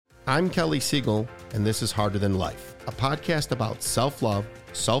I'm Kelly Siegel, and this is Harder Than Life, a podcast about self-love,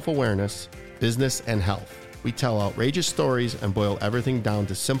 self-awareness, business, and health. We tell outrageous stories and boil everything down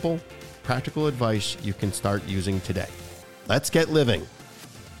to simple, practical advice you can start using today. Let's get living.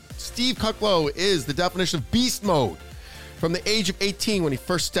 Steve Kuclo is the definition of beast mode. From the age of 18, when he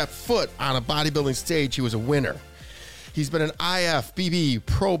first stepped foot on a bodybuilding stage, he was a winner. He's been an IFBB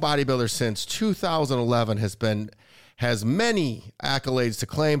pro bodybuilder since 2011, has many accolades to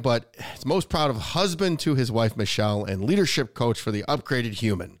claim, but is most proud of husband to his wife, Michelle, and leadership coach for the upgraded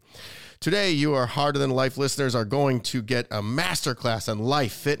human. Today, you are Harder Than Life listeners are going to get a masterclass on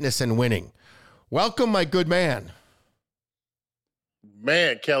life, fitness, and winning. Welcome, my good man.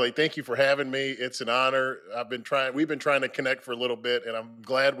 Man, Kelly, thank you for having me. It's an honor. We've been trying to connect for a little bit, and I'm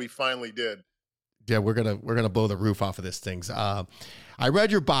glad we finally did. Yeah, we're gonna blow the roof off of this thing. I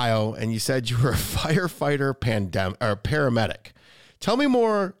read your bio, and you said you were a firefighter, paramedic. Tell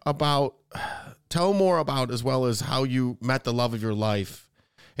more about, as well as how you met the love of your life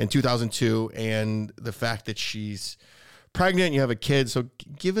in 2002, and the fact that she's pregnant and you have a kid. So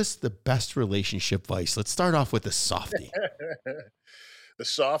give us the best relationship advice. Let's start off with the softie. The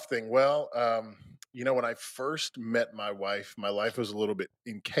soft thing. Well, when I first met my wife, my life was a little bit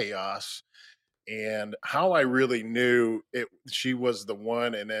in chaos. And how I really knew she was the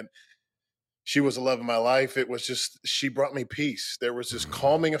one, and then she was the love of my life. It was just, she brought me peace. There was this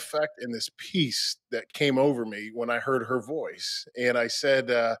calming effect and this peace that came over me when I heard her voice. And I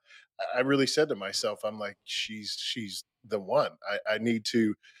really said to myself, I'm like, she's the one.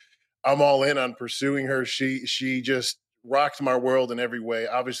 I'm all in on pursuing her. She just rocked my world in every way.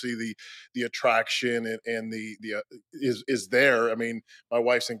 Obviously the attraction and the is there. I mean, my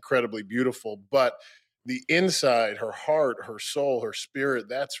wife's incredibly beautiful, but the inside, her heart, her soul, her spirit,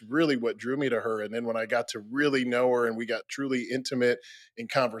 that's really what drew me to her. And then when I got to really know her and we got truly intimate in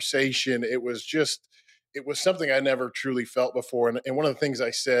conversation, it was something I never truly felt before. And one of the things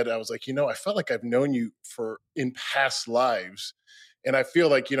I said, I was like, I felt like I've known you in past lives. And I feel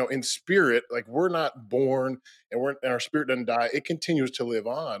like, in spirit, like we're not born and our spirit doesn't die. It continues to live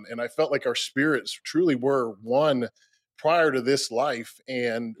on. And I felt like our spirits truly were one prior to this life.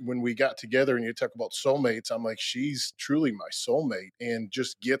 And when we got together and you talk about soulmates, I'm like, she's truly my soulmate and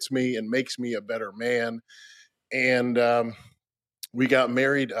just gets me and makes me a better man. And, we got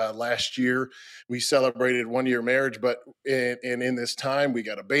married last year. We celebrated 1 year marriage, but in this time we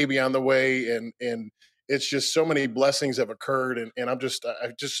got a baby on the way, and it's just so many blessings have occurred. And I just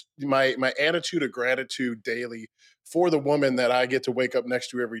my attitude of gratitude daily for the woman that I get to wake up next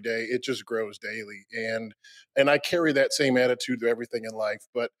to every day, it just grows daily. And I carry that same attitude to everything in life,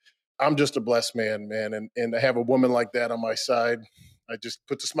 but I'm just a blessed man. And to have a woman like that on my side, I just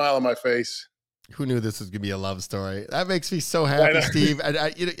puts a smile on my face. Who knew this was going to be a love story? That makes me so happy, Steve. And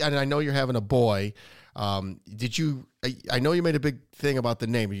I know you're having a boy. I know you made a big thing about the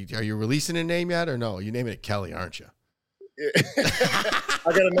name. Are you releasing a name yet or no? You're naming it Kelly, aren't you? I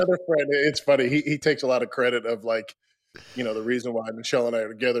got another friend. It's funny. He takes a lot of credit of the reason why Michelle and I are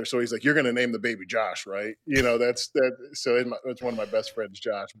together. So he's like, you're going to name the baby Josh, right? That's that. So it's one of my best friends,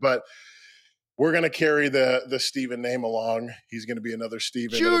 Josh. But we're going to carry the Steven name along. He's going to be another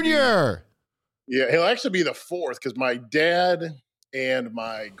Steven. Junior. Yeah, he'll actually be the fourth because my dad and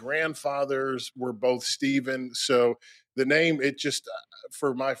my grandfathers were both Stephen. So the name, it just,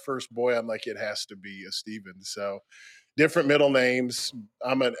 for my first boy, I'm like, it has to be a Stephen. So different middle names.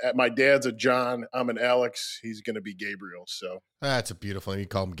 My dad's a John. I'm an Alex. He's going to be Gabriel. So that's a beautiful name. You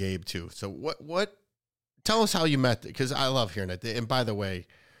call him Gabe too. So what, tell us how you met, because I love hearing it. And by the way,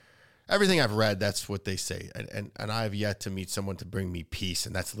 everything I've read, that's what they say. And I have yet to meet someone to bring me peace.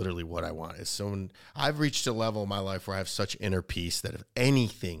 And that's literally what I want. Is someone, I've reached a level in my life where I have such inner peace that if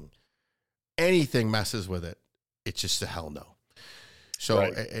anything messes with it, it's just a hell no. So,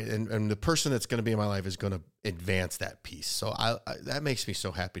 right. and the person that's going to be in my life is going to advance that peace. So that makes me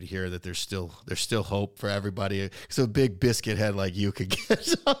so happy to hear that there's still hope for everybody. So a big biscuit head like you could get.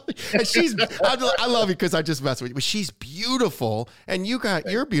 And I love you because I just mess with you, but she's beautiful and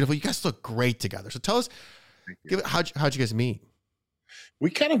you're beautiful. You guys look great together. So tell us, how'd you guys meet? We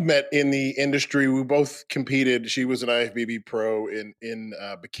kind of met in the industry. We both competed. She was an IFBB pro in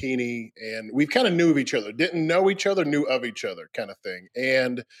bikini, and we kind of knew of each other. Didn't know each other, knew of each other, kind of thing.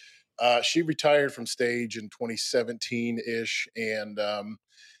 And she retired from stage in 2017-ish, and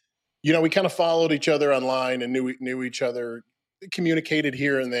we kind of followed each other online and knew each other, communicated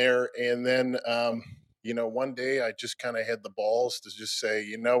here and there, and then one day I just kind of had the balls to just say,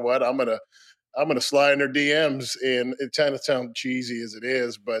 you know what, I'm gonna I'm going to slide in her DMs. And it kind of sounds cheesy as it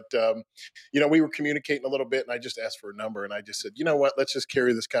is, but, we were communicating a little bit and I just asked for a number and I just said, you know what, let's just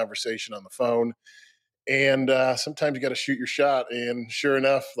carry this conversation on the phone. And sometimes you got to shoot your shot. And sure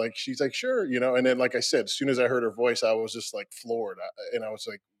enough, like she's like, sure, and then, like I said, as soon as I heard her voice, I was just like floored. And I was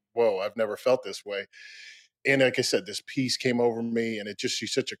like, whoa, I've never felt this way. And like I said, this peace came over me, and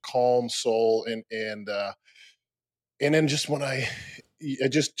she's such a calm soul. And then just when I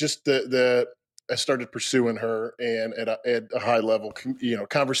just the I started pursuing her, and at a high level,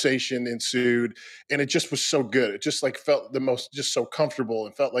 conversation ensued, and it just was so good. It just like felt the most, just so comfortable,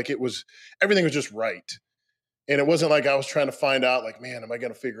 and felt like everything was just right. And it wasn't like I was trying to find out, like, man, am I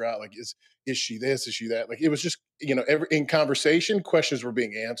going to figure out, like, is she this, is she that? Like, it was just, in conversation, questions were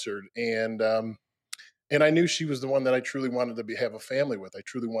being answered, and I knew she was the one that I truly wanted to have a family with. I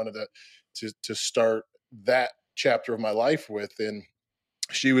truly wanted to start that chapter of my life with. And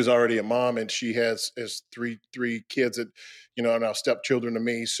she was already a mom, and she has three kids that, are now stepchildren to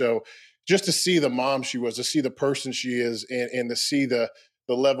me. So just to see the mom she was, to see the person she is, and to see the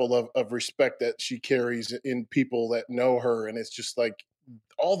level of respect that she carries in people that know her. And it's just like,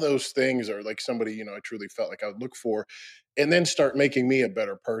 all those things are like somebody, I truly felt like I would look for, and then start making me a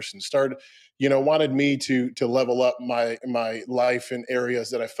better person. Wanted me to level up my life in areas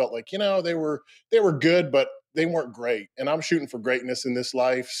that I felt like, they were good, but they weren't great. And I'm shooting for greatness in this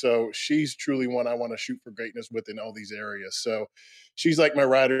life. So she's truly one I want to shoot for greatness with in all these areas. So she's like my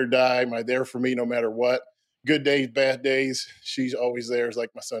ride or die, my there for me no matter what. Good days, bad days, she's always there, is like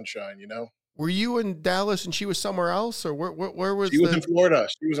my sunshine. Were you in Dallas and she was somewhere else, or where was She was in Florida.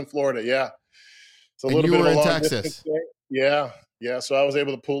 She was in Florida. Yeah. It's a and little you bit were of a in long Texas? distance thing. Yeah. Yeah. So I was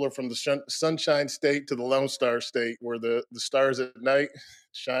able to pull her from the Sunshine State to the Lone Star State, where the stars at night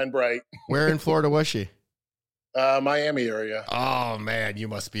shine bright. Where in Florida was she? Miami area. Oh man, you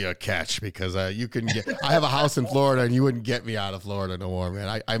must be a catch, because you couldn't get. I have a house in Florida, and you wouldn't get me out of Florida no more,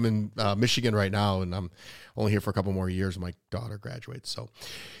 man. I'm in Michigan right now, and I'm only here for a couple more years. My daughter graduates. So,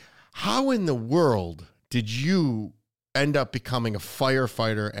 how in the world did you end up becoming a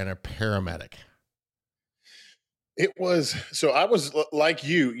firefighter and a paramedic? It was, so I was like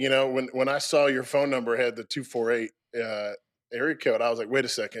you, when I saw your phone number had the 248 area code, I was like, wait a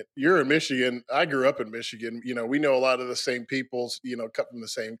second, you're in Michigan. I grew up in Michigan. We know a lot of the same peoples, cut from the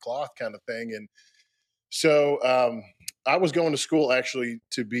same cloth kind of thing. And so I was going to school actually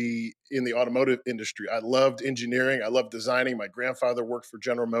to be in the automotive industry. I loved engineering. I loved designing. My grandfather worked for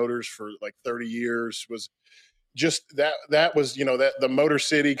General Motors for like 30 years, was just that was, that the Motor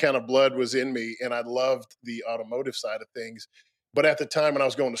City kind of blood was in me, and I loved the automotive side of things. But at the time when I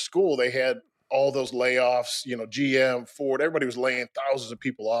was going to school, they had all those layoffs, GM, Ford, everybody was laying thousands of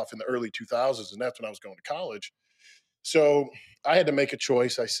people off in the early 2000s, and that's when I was going to college. So I had to make a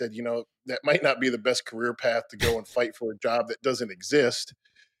choice. I said, that might not be the best career path to go and fight for a job that doesn't exist.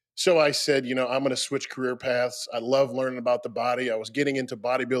 So I said, I'm going to switch career paths. I love learning about the body. I was getting into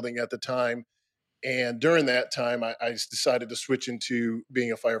bodybuilding at the time. And during that time, I decided to switch into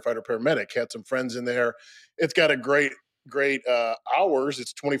being a firefighter paramedic. Had some friends in there. It's got a great hours.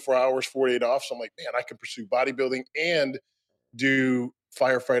 It's 24 hours, 48 off. So I'm like, man, I can pursue bodybuilding and do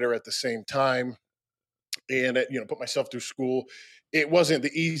firefighter at the same time. And put myself through school. It wasn't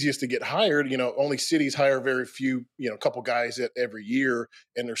the easiest to get hired. Only cities hire very few, a couple guys every year,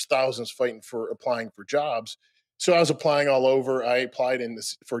 and there's thousands fighting for applying for jobs. So I was applying all over. I applied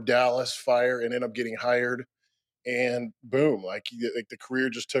for Dallas Fire and ended up getting hired. And boom, like the career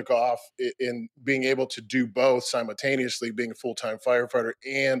just took off in being able to do both simultaneously, being a full-time firefighter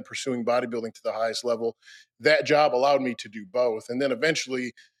and pursuing bodybuilding to the highest level. That job allowed me to do both. And then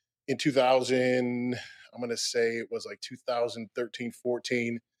eventually in 2000, I'm going to say it was like 2013,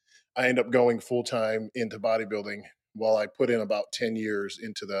 14, I ended up going full-time into bodybuilding while I put in about 10 years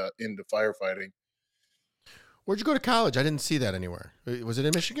into firefighting. Where'd you go to college? I didn't see that anywhere. Was it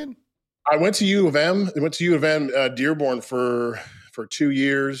in Michigan? I went to U of M. I went to U of M Dearborn for 2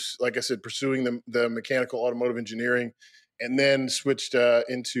 years. Like I said, pursuing the mechanical automotive engineering, and then switched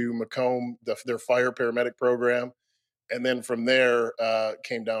into Macomb, their fire paramedic program. And then from there,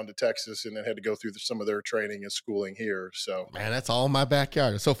 came down to Texas, and then had to go through some of their training and schooling here. So, man, that's all in my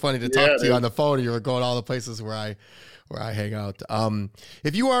backyard. It's so funny to talk to you on the phone. And you were going all the places where I hang out.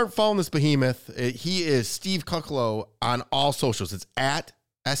 If you aren't following this behemoth, he is Steve Kuclo on all socials. It's at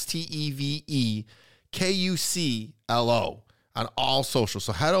SteveKuclo on all socials.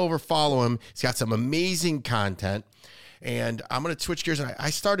 So head over, follow him. He's got some amazing content. And I'm going to switch gears. And I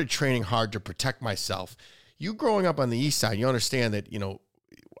started training hard to protect myself. You growing up on the east side, you understand that,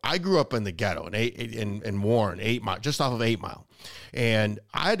 I grew up in the ghetto in Warren, 8 Mile, just off of 8 Mile. And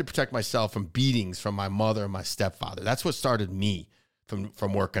I had to protect myself from beatings from my mother and my stepfather. That's what started me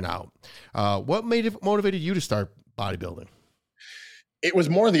from working out. What motivated you to start bodybuilding? It was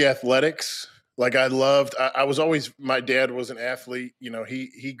more the athletics. Like I was always, my dad was an athlete. You know,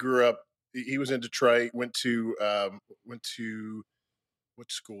 he grew up, he was in Detroit, went to what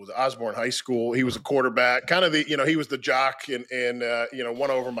school was it? Osborne High School. He was a quarterback, kind of he was the jock and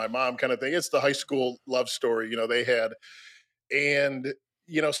won over my mom kind of thing. It's the high school love story, they had. And,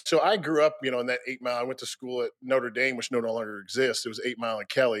 so I grew up, in that 8 Mile. I went to school at Notre Dame, which no longer exists. It was 8 Mile and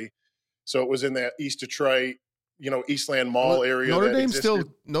Kelly. So it was in that East Detroit, Eastland Mall area that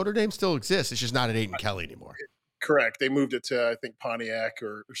existed. Notre Dame still exists. It's just not at 8 and Kelly anymore. Correct. They moved it to, I think, Pontiac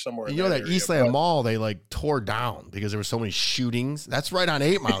or somewhere. You know that area. Eastland Mall, they like tore down because there were so many shootings. That's right on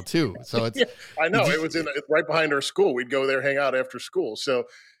 8 Mile too. So it's, yeah, I know it was right behind our school. We'd go there, hang out after school. So,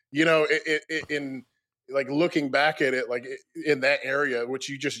 in like looking back at it, like in that area, which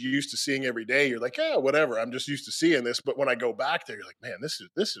you just used to seeing every day, you're like, yeah, whatever. I'm just used to seeing this. But when I go back there, you're like, man, this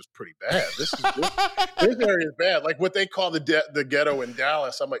is pretty bad. This area is bad. Like what they call the ghetto in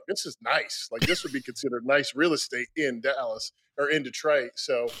Dallas. I'm like, this is nice. Like this would be considered nice real estate in Dallas or in Detroit.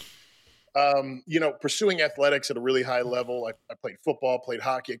 So, pursuing athletics at a really high level. I played football, played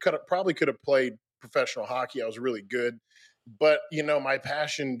hockey. Probably could have played professional hockey. I was really good. But, my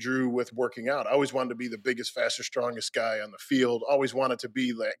passion drew with working out. I always wanted to be the biggest, fastest, strongest guy on the field. Always wanted to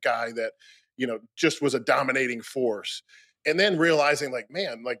be that guy that, just was a dominating force. And then realizing like,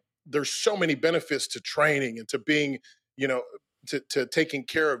 man, like there's so many benefits to training and to being, to taking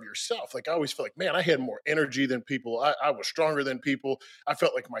care of yourself. Like I always felt like, man, I had more energy than people. I was stronger than people. I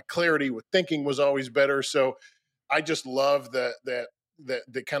felt like my clarity with thinking was always better. So I just love that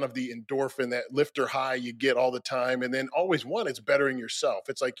the kind of the endorphin, that lifter high you get all the time. And then always it's bettering yourself.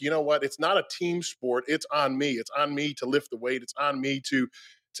 It's like, you know what? It's not a team sport. It's on me. It's on me to lift the weight. It's on me to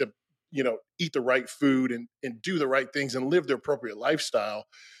eat the right food and do the right things and live the appropriate lifestyle.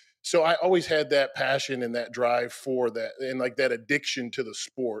 So I always had that passion and that drive for that and like that addiction to the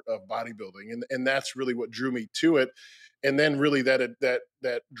sport of bodybuilding. And that's really what drew me to it. And then really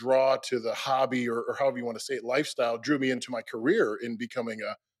that draw to the hobby or however you want to say it, lifestyle drew me into my career in becoming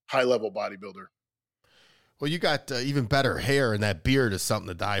a high level bodybuilder. Well, you got even better hair, and that beard is something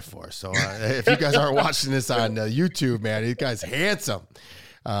to die for. So if you guys aren't watching this on YouTube, man, this guy's handsome.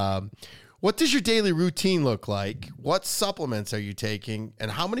 What does your daily routine look like? What supplements are you taking?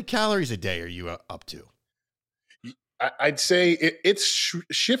 And how many calories a day are you up to? I'd say it's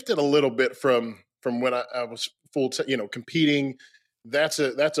shifted a little bit from when I was competing. That's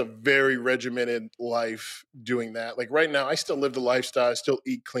a very regimented life doing that. Like right now, I still live the lifestyle. I still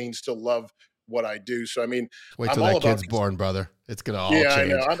eat clean, still love what I do. So, I mean, wait till that kid's born, brother. It's going to all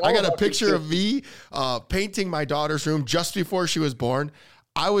change. I got a picture of me painting my daughter's room just before she was born.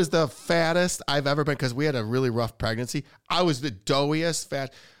 I was the fattest I've ever been because we had a really rough pregnancy. I was the doughiest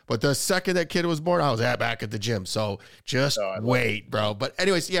fat. But the second that kid was born, I was back at the gym. So just wait, bro. But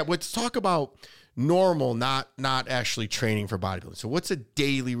anyways, yeah, let's talk about normal, not actually training for bodybuilding. So what's a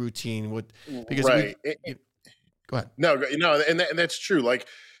daily routine? Because right. Go ahead. No, and that's true. Like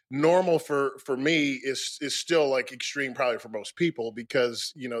normal for me is still like extreme probably for most people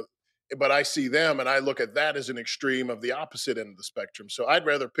because, but I see them and I look at that as an extreme of the opposite end of the spectrum. So I'd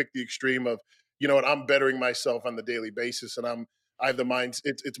rather pick the extreme of, I'm bettering myself on the daily basis and I have the mind.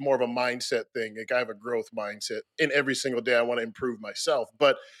 It's more of a mindset thing. Like I have a growth mindset and every single day I want to improve myself.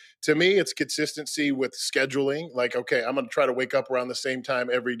 But to me, it's consistency with scheduling. Like, okay, I'm going to try to wake up around the same time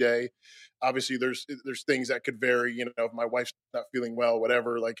every day. Obviously there's things that could vary, if my wife's not feeling well,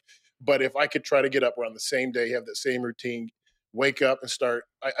 whatever, like, but if I could try to get up around the same day, have that same routine, wake up and start,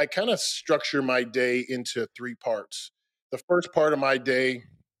 I kind of structure my day into 3 parts. The first part of my day,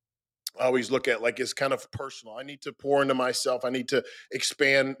 I always look at like is kind of personal. I need to pour into myself. I need to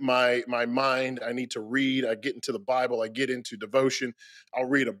expand my mind. I need to read. I get into the Bible. I get into devotion. I'll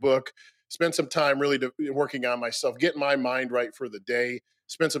read a book. Spend some time really working on myself, get my mind right for the day.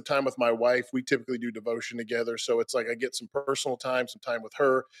 Spend some time with my wife. We typically do devotion together, so it's like I get some personal time, some time with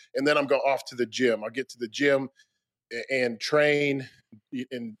her, and then I'm going off to the gym. I'll get to the gym and train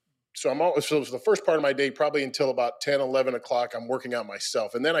and so so the first part of my day, probably until about 10, 11 o'clock, I'm working out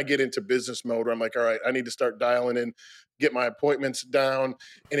myself. And then I get into business mode where I'm like, all right, I need to start dialing in, get my appointments down,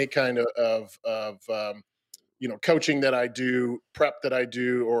 any kind of coaching that I do, prep that I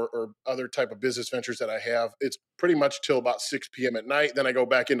do, or other type of business ventures that I have. It's pretty much till about 6 p.m. at night. Then I go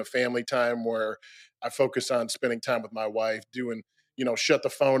back into family time where I focus on spending time with my wife, doing, shut the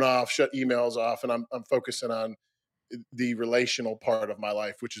phone off, shut emails off. And I'm focusing on the relational part of my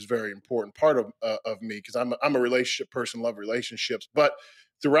life, which is very important part of me, because I'm a relationship person, love relationships. But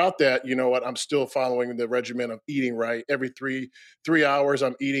throughout that, you know what, I'm still following the regimen of eating right. Every three hours,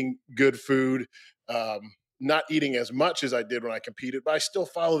 I'm eating good food. Not eating as much as I did when I competed, but I still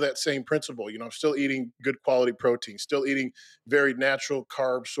follow that same principle. You know, I'm still eating good quality protein, still eating very natural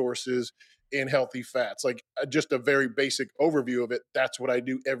carb sources and healthy fats. Like just a very basic overview of it. That's what I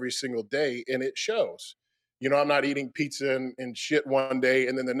do every single day, and it shows. You know, I'm not eating pizza and shit one day,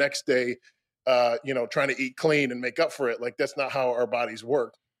 and then the next day, trying to eat clean and make up for it. Like that's not how our bodies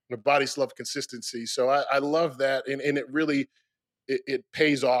work. The bodies love consistency, so I love that, and it really it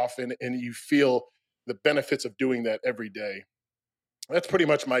pays off, and you feel the benefits of doing that every day. That's pretty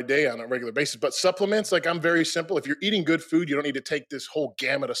much my day on a regular basis. But supplements, like I'm very simple. If you're eating good food, you don't need to take this whole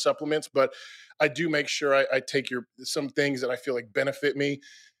gamut of supplements. But I do make sure I take some things that I feel like benefit me.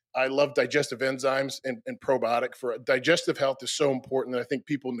 I love digestive enzymes and probiotic for digestive health is so important. And I think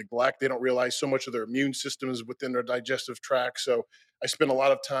people neglect. They don't realize so much of their immune system is within their digestive tract. So I spend a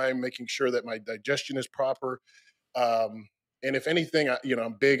lot of time making sure that my digestion is proper. Um, and if anything,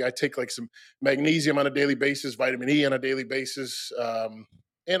 I'm big. I take like some magnesium on a daily basis, vitamin E on a daily basis,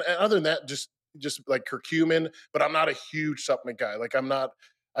 and other than that, just like curcumin. But I'm not a huge supplement guy. Like I'm not.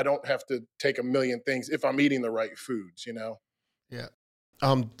 I don't have to take a million things if I'm eating the right foods. You know. Yeah.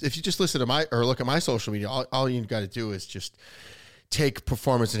 If you just listen to or look at my social media, all you got to do is just take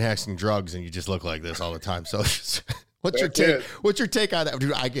performance enhancing drugs, and you just look like this all the time. So, what's your take? What's your take on that,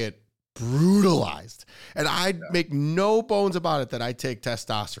 dude? I get brutalized, and I make no bones about it that I take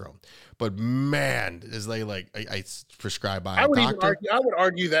testosterone. But man, is I prescribe by I would doctor. I would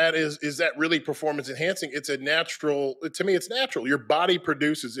argue that is that really performance enhancing? It's a natural. To me, it's natural. Your body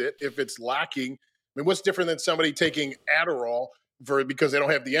produces it. If it's lacking, I mean, what's different than somebody taking Adderall because they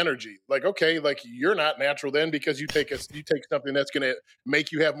don't have the energy? Like, okay, like you're not natural then because you take something that's going to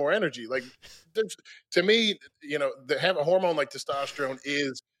make you have more energy. Like, to me, have a hormone like testosterone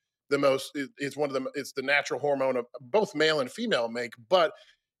is it's one of them. It's the natural hormone of both male and female make. But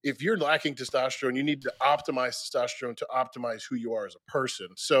if you're lacking testosterone, you need to optimize testosterone to optimize who you are as a person.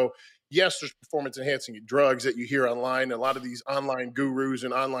 So yes, there's performance enhancing drugs that you hear online. A lot of these online gurus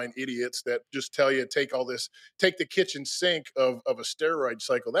and online idiots that just tell you take the kitchen sink of a steroid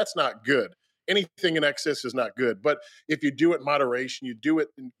cycle. That's not good. Anything in excess is not good. But if you do it in moderation, you do it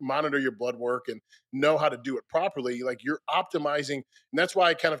and monitor your blood work and know how to do it properly, like you're optimizing. And that's why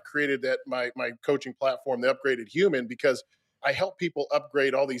I kind of created my coaching platform, The Upgraded Human, because I help people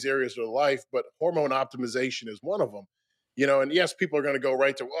upgrade all these areas of their life, but hormone optimization is one of them. And yes, people are going to go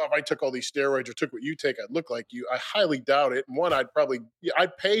right to, well, if I took all these steroids or took what you take, I'd look like you. I highly doubt it. And one,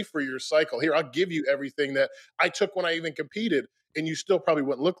 I'd pay for your cycle. Here, I'll give you everything that I took when I even competed, and you still probably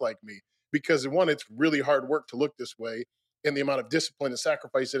wouldn't look like me. Because one, it's really hard work to look this way, and the amount of discipline and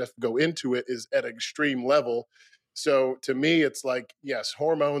sacrifice that has to go into it is at an extreme level. So to me, it's like, yes,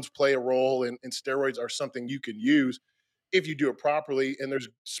 hormones play a role, and steroids are something you can use if you do it properly. And there's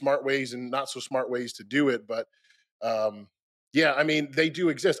smart ways and not so smart ways to do it. But yeah, I mean, they do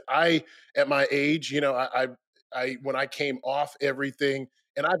exist. At my age, I when I came off everything,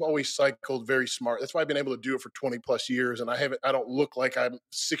 and I've always cycled very smart. That's why I've been able to do it for 20 plus years. And I don't look like I'm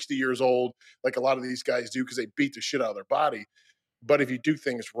 60 years old, like a lot of these guys do, because they beat the shit out of their body. But if you do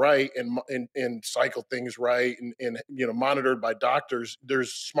things right and cycle things right and monitored by doctors,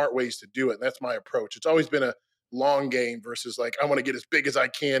 there's smart ways to do it. And that's my approach. It's always been a long game versus like, I want to get as big as I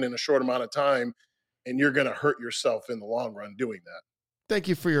can in a short amount of time. And you're going to hurt yourself in the long run doing that. Thank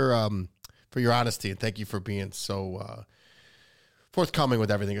you for your honesty, and thank you for being so forthcoming with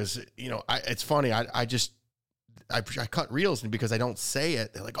everything. Because it's funny. I cut reels, and because I don't say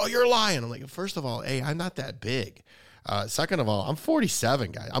it, they're like, "Oh, you're lying." I'm like, first of all, I'm not that big. Second of all, I'm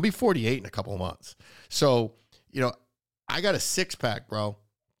 47, guys. I'll be 48 in a couple of months. So I got a 6-pack, bro.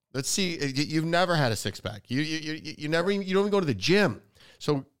 Let's see. You've never had a 6-pack. You don't even go to the gym.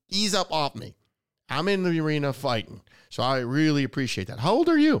 So ease up off me. I'm in the arena fighting. So I really appreciate that. How old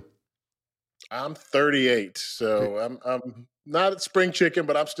are you? I'm 38. So I'm not a spring chicken,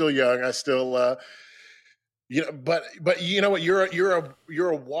 but I'm still young. I still, but you know what? You're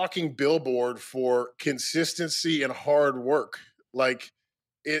a walking billboard for consistency and hard work. Like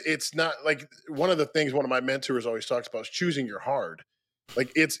it's not like one of the things one of my mentors always talks about is choosing your hard.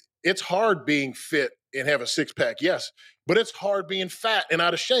 Like it's hard being fit and have a 6-pack, yes, but it's hard being fat and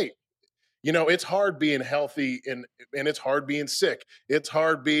out of shape. It's hard being healthy and it's hard being sick. It's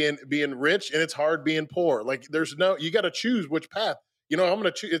hard being rich and it's hard being poor. Like you got to choose which path. I'm going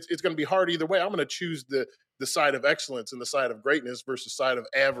to choose. It's going to be hard either way. I'm going to choose the side of excellence and the side of greatness versus side of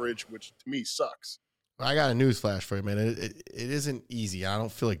average, which to me sucks. I got a news flash for you, man. It isn't easy. I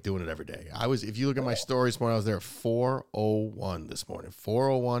don't feel like doing it every day. If you look at my stories this morning, I was there at 4:01 this morning,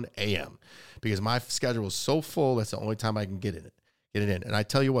 4:01 a.m. because my schedule is so full. That's the only time I can get it in. And I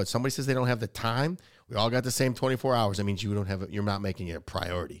tell you what, somebody says they don't have the time. We all got the same 24 hours. That means you're not making it a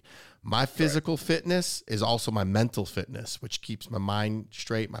priority. My physical fitness is also my mental fitness, which keeps my mind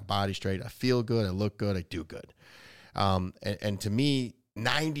straight, my body straight. I feel good. I look good. I do good. And to me,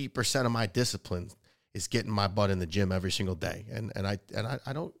 90% of my discipline is getting my butt in the gym every single day. And I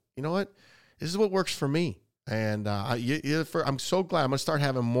don't, you know what? This is what works for me. And I'm so glad. I'm going to start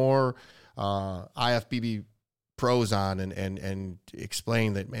having more IFBB pros on and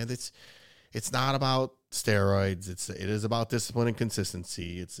explain that, man, it's not about steroids. It is about discipline and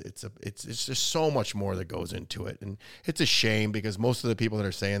consistency. It's just so much more that goes into it. And it's a shame because most of the people that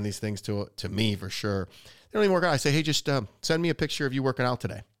are saying these things to me, for sure, they don't even work out. I say, hey, just send me a picture of you working out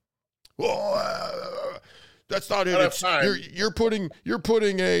today. Well, that's not it. You're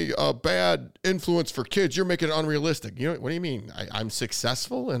putting a bad influence for kids. You're making it unrealistic. You know, what do you mean? I'm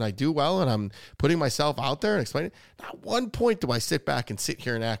successful and I do well and I'm putting myself out there and explaining. Not one point do I sit back and sit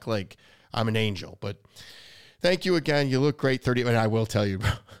here and act like I'm an angel. But thank you again. You look great. 30. And I will tell you,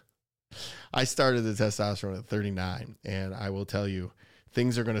 I started the testosterone at 39, and I will tell you,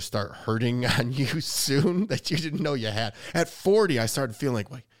 things are going to start hurting on you soon that you didn't know you had. At 40, I started feeling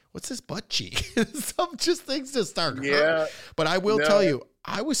like, what's this butt cheek? Some just things just start hurting. But I will tell you,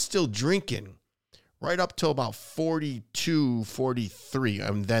 I was still drinking right up till about 42, 43.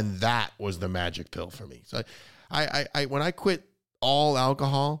 And then that was the magic pill for me. So I when I quit all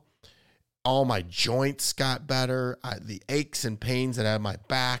alcohol, all my joints got better. The aches and pains that I had in my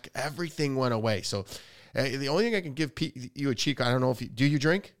back, everything went away. So the only thing I can give you a cheek, I don't know if do you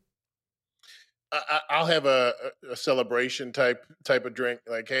drink? I'll have a celebration type of drink.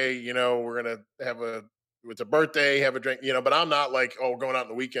 Like, hey, we're gonna have it's a birthday, have a drink, but I'm not like, oh, going out on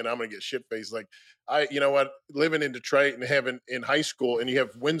the weekend, I'm gonna get shit faced. Like you know what, living in Detroit and having in high school, and you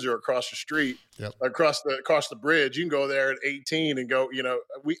have Windsor across the street, across the bridge. You can go there at 18 and go,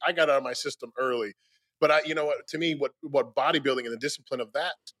 I got out of my system early. But to me, what bodybuilding and the discipline of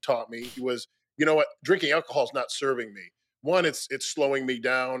that taught me was, drinking alcohol is not serving me. One, it's slowing me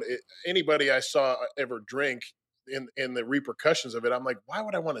down. Anybody I saw ever drink in the repercussions of it, I'm like, why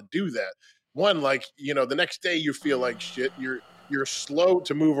would I want to do that? One, like, the next day you feel like shit. You're slow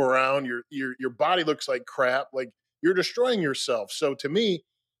to move around. Your body looks like crap. Like you're destroying yourself. So to me,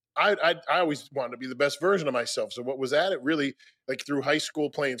 I always wanted to be the best version of myself. So what was that? It really, like, through high school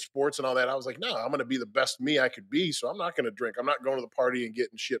playing sports and all that, I was like, no, I'm going to be the best me I could be. So I'm not going to drink. I'm not going to the party and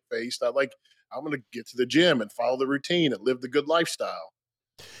getting shit faced. I'm going to get to the gym and follow the routine and live the good lifestyle.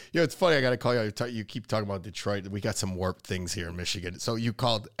 It's funny. I got to call you. You keep talking about Detroit. We got some warped things here in Michigan. So you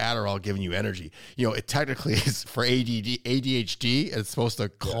called Adderall giving you energy. It technically is for ADHD, and it's supposed to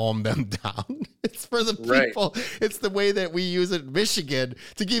calm them down. It's for the people. Right. It's the way that we use it in Michigan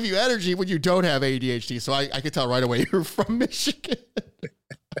to give you energy when you don't have ADHD. So I could tell right away you're from Michigan.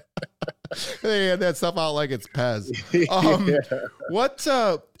 They had that stuff out like it's Pez.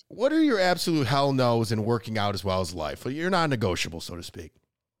 What are your absolute hell no's in working out as well as life? You're non-negotiable, so to speak.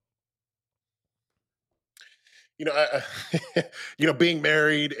 Being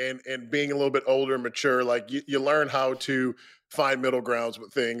married and being a little bit older and mature, like you learn how to find middle grounds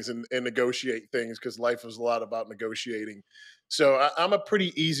with things and negotiate things, because life is a lot about negotiating. So I'm a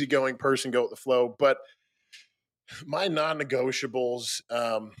pretty easygoing person, go with the flow. But my non-negotiables,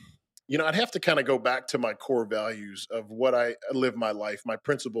 I'd have to kind of go back to my core values of what I live my life, my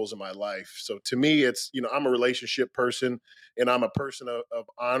principles in my life. So to me, it's, I'm a relationship person and I'm a person of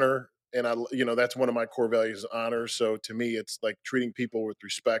honor. And that's one of my core values, honor. So to me, it's like treating people with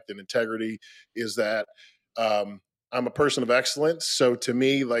respect and integrity. Is that I'm a person of excellence. So to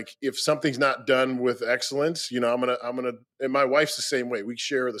me, like, if something's not done with excellence, I'm gonna. And my wife's the same way. We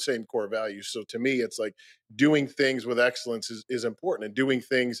share the same core values. So to me, it's like doing things with excellence is important, and doing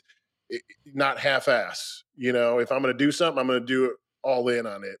things not half-ass. If I'm gonna do something, I'm gonna do it all in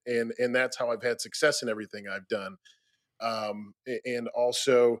on it, and that's how I've had success in everything I've done. And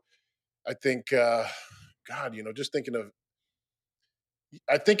also, I think, God, just thinking of,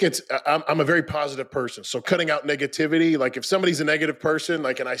 I think I'm a very positive person. So cutting out negativity, like if somebody's a negative person,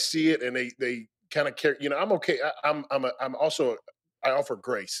 like, and I see it and they kind of care, I'm okay. I'm also, I offer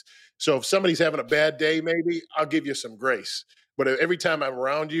grace. So if somebody's having a bad day, maybe I'll give you some grace. But every time I'm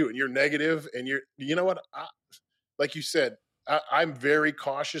around you and you're negative and you know what, like you said, I'm very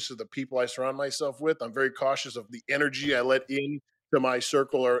cautious of the people I surround myself with. I'm very cautious of the energy I let in to my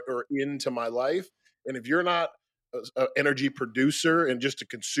circle or into my life. And if you're not a energy producer and just a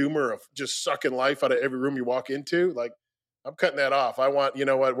consumer of just sucking life out of every room you walk into, like I'm cutting that off. I want, you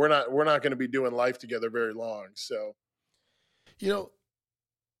know what, we're not going to be doing life together very long. So, You know,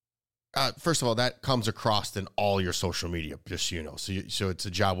 first of all, that comes across in all your social media, just so you know. So it's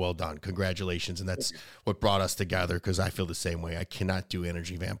a job well done. Congratulations. And that's what brought us together, because I feel the same way. I cannot do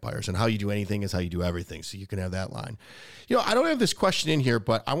energy vampires. And how you do anything is how you do everything. So you can have that line. You know, I don't have this question in here,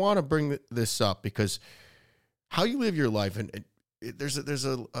 but I want to bring this up because how you live your life, and there's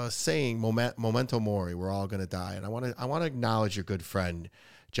a saying, memento mori, we're all going to die. And I want to acknowledge your good friend,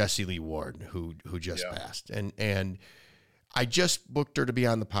 Jessie Lee Ward, who just passed. And I just booked her to be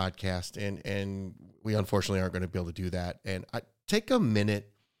on the podcast, and we unfortunately aren't going to be able to do that. And I take a minute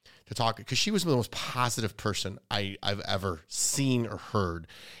to talk, because she was the most positive person I've ever seen or heard,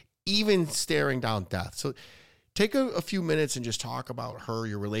 even staring down death. So take a few minutes and just talk about her,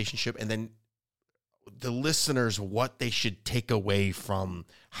 your relationship, and then the listeners, what they should take away from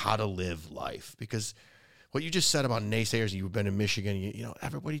how to live life. Because what you just said about naysayers, you've been in Michigan, you know,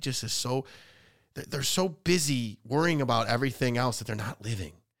 everybody just is so... they're so busy worrying about everything else that they're not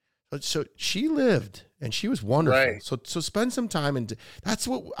living. So she lived, and she was wonderful. Right. So spend some time, and that's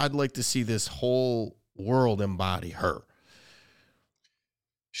what I'd like to see this whole world embody her.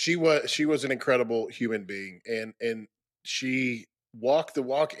 She was an incredible human being, and she walked the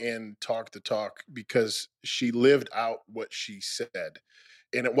walk and talked the talk because she lived out what she said.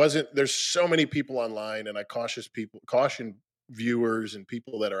 And it wasn't, there's so many people online, and I caution viewers and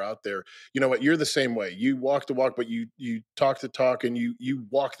people that are out there, you know what, you're the same way. You walk the walk, but you talk the talk, and you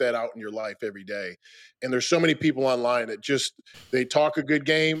walk that out in your life every day. And there's so many people online that just, they talk a good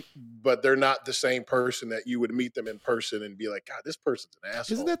game, but they're not the same person that you would meet them in person and be like, God, this person's an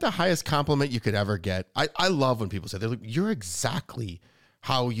asshole. Isn't that the highest compliment you could ever get? I love when people say, they're like, you're exactly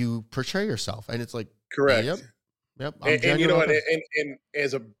how you portray yourself. And it's like, correct. Yep. And you know what, and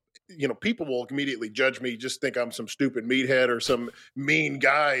as a, you know, people will immediately judge me, just think I'm some stupid meathead or some mean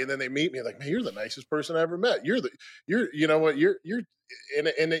guy, and then they meet me like, man, you're the nicest person I ever met. You're you know what,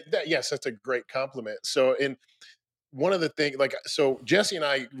 yes, that's a great compliment. So, and one of the things, like, so Jesse and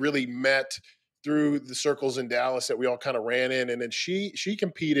I really met through the circles in Dallas that we all kind of ran in, and then she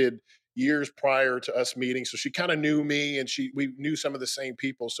competed years prior to us meeting, so she kind of knew me, and we knew some of the same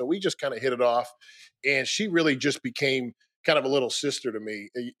people, so we just kind of hit it off, and she really just became kind of a little sister to me,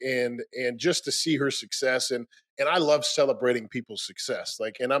 and just to see her success, and I love celebrating people's success,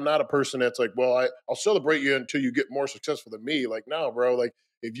 like, and I'm not a person that's like, well, I'll celebrate you until you get more successful than me. Like, no, bro, like,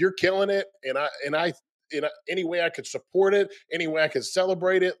 if you're killing it, and I in any way I could support it, any way I could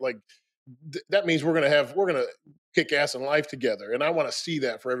celebrate it, like that means we're gonna kick ass in life together. And I want to see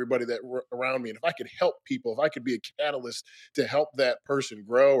that for everybody that around me. And if I could help people, if I could be a catalyst to help that person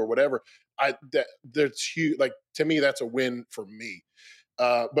grow or whatever, that's huge. Like, to me, that's a win for me.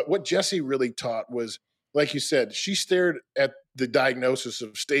 But what Jesse really taught was, like you said, she stared at the diagnosis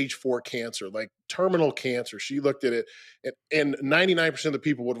of stage 4 cancer, like terminal cancer. She looked at it, and 99% of the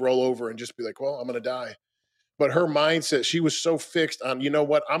people would roll over and just be like, well, I'm going to die. But her mindset, she was so fixed on, you know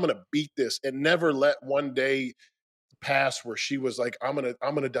what, I'm going to beat this, and never let one day pass where she was like, I'm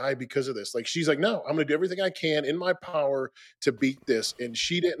gonna die because of this. Like, she's like, no, I'm gonna do everything I can in my power to beat this. And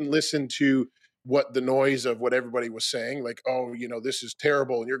she didn't listen to what the noise of what everybody was saying, like, oh, you know, this is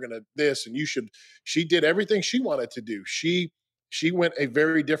terrible, and you're gonna this, and you should. She did everything she wanted to do. She went a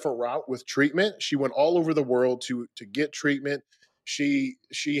very different route with treatment. She went all over the world to get treatment. She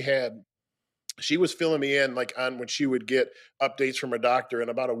was filling me in, like, on when she would get updates from her doctor,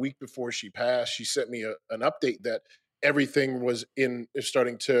 and about a week before she passed, she sent me an update that everything is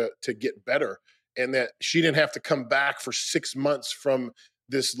starting to get better, and that she didn't have to come back for 6 months from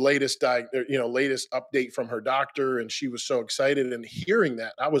this latest update from her doctor. And she was so excited, and hearing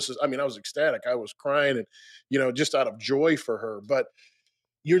that, I was ecstatic. I was crying, and just out of joy for her. But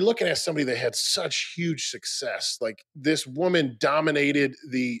you're looking at somebody that had such huge success. Like, this woman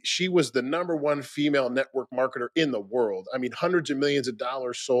she was the number one female network marketer in the world. I mean, hundreds of millions of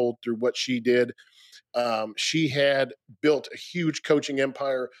dollars sold through what she did. She had built a huge coaching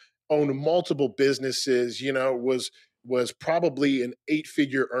empire, owned multiple businesses, was probably an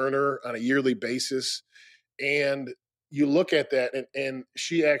 8-figure earner on a yearly basis. And you look at that, and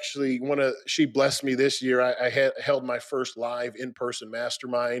she actually she blessed me this year. I had held my first live in-person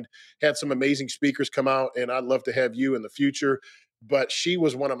mastermind, had some amazing speakers come out, and I'd love to have you in the future. But she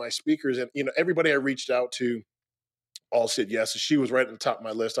was one of my speakers, and everybody I reached out to all said yes. She was right at the top of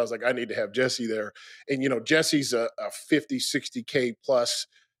my list. I was like, I need to have Jesse there. And Jesse's a 50, 60K plus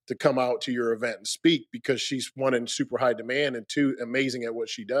to come out to your event and speak, because she's, one, in super high demand, and two, amazing at what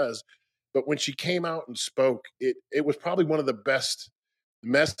she does. But when she came out and spoke, it was probably one of the best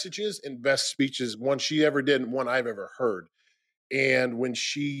messages and best speeches, one she ever did and one I've ever heard. And when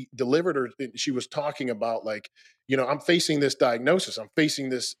she delivered her, she was talking about like, I'm facing this diagnosis, I'm facing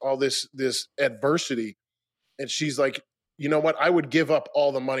this adversity, and she's like, you know what? I would give up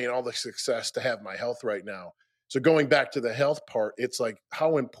all the money and all the success to have my health right now. So going back to the health part, it's like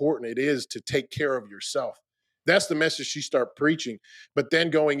how important it is to take care of yourself. That's the message she started preaching. But then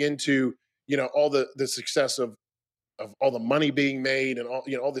going into, all the success of all the money being made and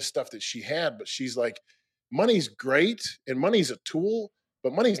all this stuff that she had, but she's like, money's great and money's a tool,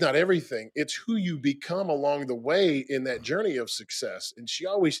 but money's not everything. It's who you become along the way in that journey of success. And she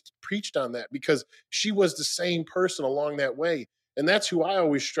always preached on that because she was the same person along that way. And that's who I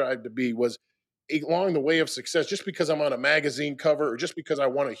always strived to be, was along the way of success. Just because I'm on a magazine cover or just because I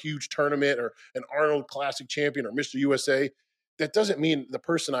won a huge tournament or an Arnold Classic champion or Mr. USA, that doesn't mean the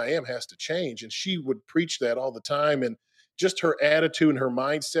person I am has to change. And she would preach that all the time. And just her attitude and her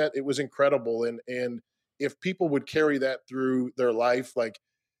mindset, it was incredible. And if people would carry that through their life, like,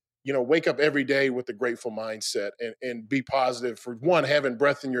 wake up every day with a grateful mindset and be positive, for one, having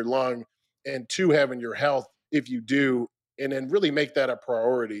breath in your lung, and two, having your health if you do, and then really make that a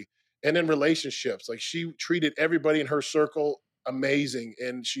priority. And then relationships, like she treated everybody in her circle amazing.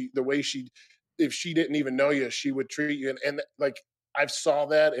 And the way if she didn't even know you, she would treat you. And like, I saw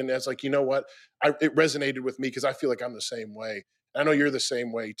that. And that's like, you know what? It resonated with me because I feel like I'm the same way. I know you're the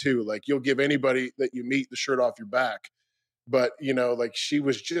same way too. Like you'll give anybody that you meet the shirt off your back, but like she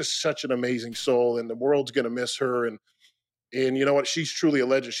was just such an amazing soul, and the world's going to miss her. And you know what, she's truly a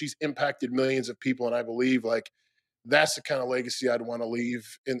legend. She's impacted millions of people, and I believe like that's the kind of legacy I'd want to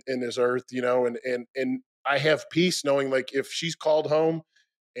leave in this earth. And I have peace knowing like if she's called home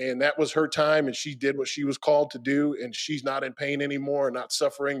and that was her time and she did what she was called to do and she's not in pain anymore and not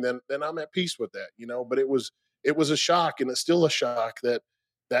suffering, then I'm at peace with that. But it was a shock, and it's still a shock that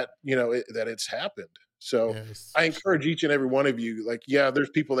it's happened. So Yes. I encourage each and every one of you, like, yeah, there's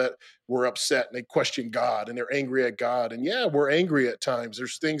people that were upset and they question God and they're angry at God. And yeah, we're angry at times.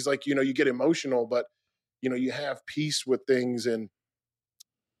 There's things like, you get emotional, but you have peace with things. And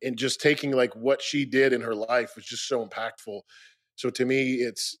just taking like what she did in her life was just so impactful. So to me,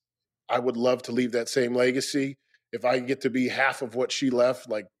 I would love to leave that same legacy. If I get to be half of what she left,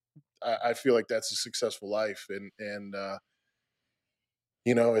 like I feel like that's a successful life. And I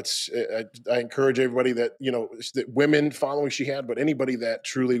encourage everybody that women following she had, but anybody that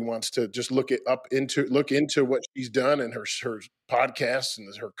truly wants to just look into what she's done and her podcasts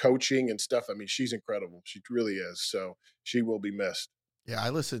and her coaching and stuff. I mean, she's incredible. She really is. So she will be missed. Yeah,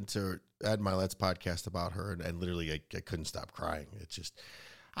 I listened to Ed Milet's podcast about her, and literally I couldn't stop crying. It's just,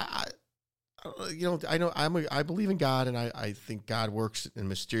 I know I believe in God, and I think God works in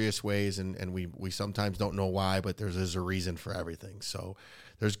mysterious ways, and we sometimes don't know why, but there's a reason for everything. So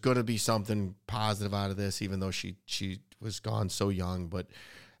there's going to be something positive out of this, even though she was gone so young. But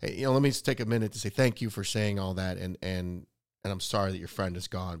let me just take a minute to say thank you for saying all that, and I'm sorry that your friend is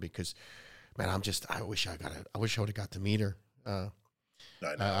gone, because, man, I wish I would have got to meet her.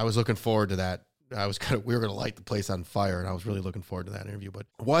 I was looking forward to that. We were going to light the place on fire, and I was really looking forward to that interview.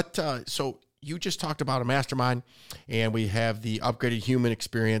 But so you just talked about a mastermind, and we have the Upgraded Human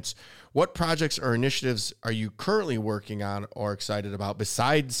experience. What projects or initiatives are you currently working on or excited about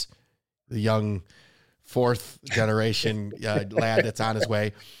besides the young fourth generation lad that's on his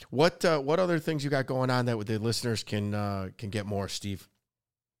way? What other things you got going on that the listeners can get more, Steve?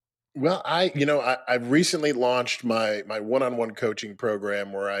 Well, I've recently launched my one-on-one coaching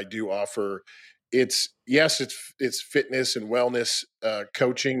program where I do offer. It's fitness and wellness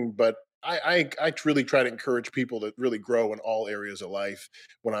coaching, but I really try to encourage people to really grow in all areas of life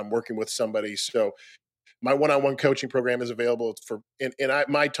when I'm working with somebody. So my one-on-one coaching program is available and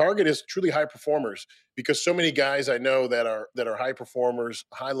my target is truly high performers, because so many guys I know that are high performers,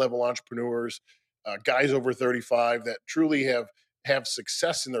 high level entrepreneurs, guys over 35 that truly have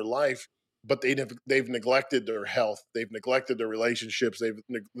success in their life, but they've neglected their health, they've neglected their relationships, they've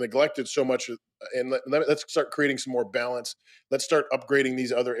neglected so much. And let's start creating some more balance. Let's start upgrading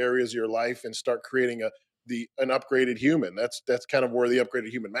these other areas of your life and start creating an upgraded human. That's kind of where the Upgraded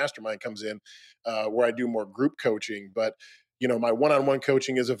Human Mastermind comes in, where I do more group coaching. But my one-on-one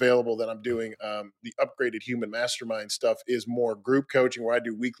coaching is available that I'm doing. The Upgraded Human Mastermind stuff is more group coaching, where I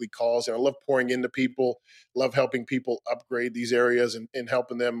do weekly calls, and I love pouring into people, love helping people upgrade these areas and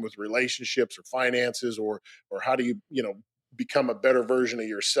helping them with relationships or finances, or how do you become a better version of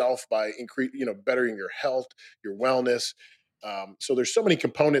yourself by bettering your health, your wellness. So there's so many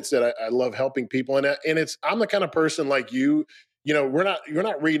components that I love helping people, and I'm the kind of person like you. you're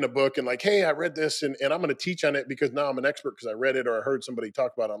not reading a book and like, hey, I read this and I'm going to teach on it because now I'm an expert because I read it or I heard somebody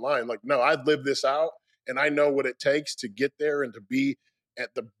talk about it online. Like, no, I lived this out and I know what it takes to get there and to be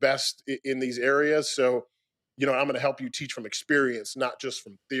at the best in these areas. So, I'm going to help you teach from experience, not just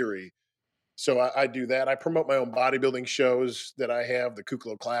from theory. So I do that. I promote my own bodybuilding shows that I have, the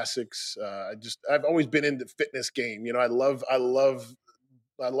Kuclo Classics. I've always been into fitness game. I love the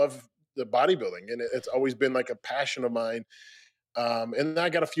bodybuilding, and it's always been like a passion of mine. And I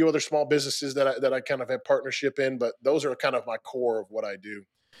got a few other small businesses that I kind of have partnership in, but those are kind of my core of what I do.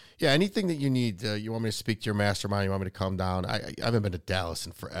 Yeah, anything that you need, you want me to speak to your mastermind, you want me to come down. I haven't been to Dallas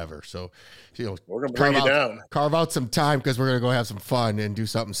in forever, so we're gonna bring you down. Carve out some time because we're gonna go have some fun and do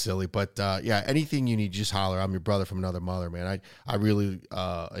something silly. But yeah, anything you need, just holler. I'm your brother from another mother, man. I really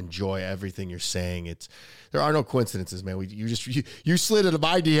enjoy everything you're saying. There are no coincidences, man. You slid into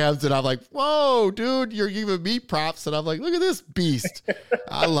my DMs and I'm like, whoa, dude, you're giving me props, and I'm like, look at this beast.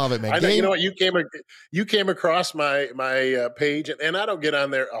 I love it, man. I know, you know what, you came across my page, and I don't get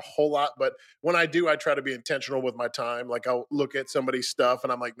on there a whole lot, but when I do, I try to be intentional with my time. Like, I'll look at somebody's stuff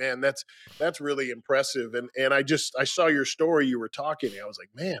and I'm like, man, that's really impressive. And I saw your story, you were talking, and I was like,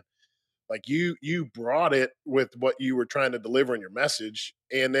 man, like you brought it with what you were trying to deliver in your message.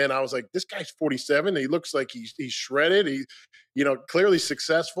 And then I was like, this guy's 47. He looks like he's shredded. He, clearly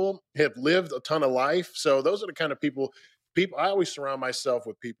successful, have lived a ton of life. So those are the kind of people I always surround myself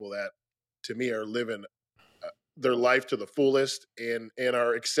with people that to me are living their life to the fullest and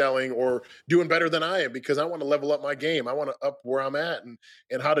are excelling or doing better than I am, because I want to level up my game. I want to up where I'm at,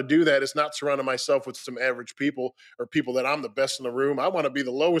 and how to do that is not surrounding myself with some average people or people that I'm the best in the room. I want to be the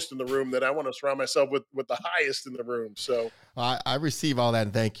lowest in the room. That I want to surround myself with the highest in the room. So I receive all that,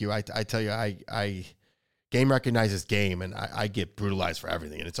 and thank you. I tell you, I game recognizes game, and I get brutalized for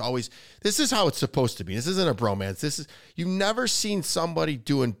everything. And it's always, this is how it's supposed to be. This isn't a bromance. You've never seen somebody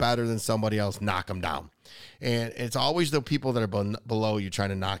doing better than somebody else knock them down. And it's always the people that are below you trying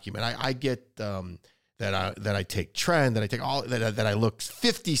to knock you. And I get that I take trend, that I take all that I look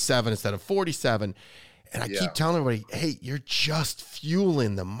 57 instead of 47. And I keep telling everybody, hey, you're just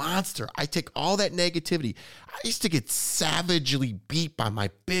fueling the monster. I take all that negativity. I used to get savagely beat by my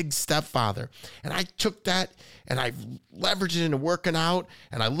big stepfather. And I took that and I leveraged it into working out.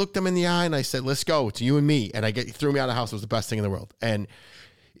 And I looked him in the eye and I said, let's go. It's you and me. And he threw me out of the house. It was the best thing in the world. And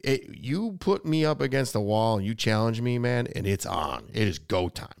you put me up against the wall and you challenge me, man, and it's on. It is go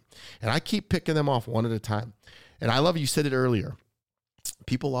time. And I keep picking them off one at a time. And I love you said it earlier.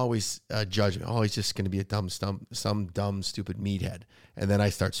 People always judge me. Oh, he's just going to be some dumb, stupid meathead. And then I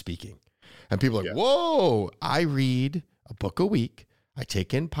start speaking. And people are like, whoa, I read a book a week. I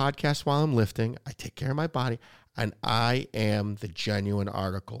take in podcasts while I'm lifting. I take care of my body. And I am the genuine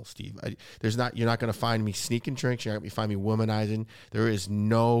article, Steve. You're not going to find me sneaking drinks. You're not going to find me womanizing. There is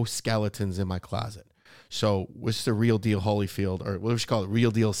no skeletons in my closet. So what's the real deal Holyfield, or what we should call it,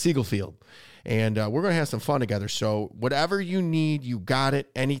 real deal Siegelfield. And we're going to have some fun together. So whatever you need, you got it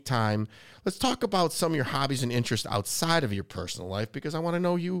anytime. Let's talk about some of your hobbies and interests outside of your personal life, because I want to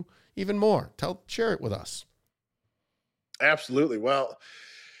know you even more. Share it with us. Absolutely. Well,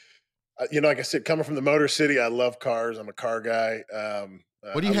 like I said, coming from the Motor City, I love cars. I'm a car guy.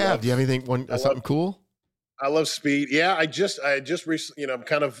 What do you have? Do you have anything, something cool? I love speed. Yeah, I just recently, I'm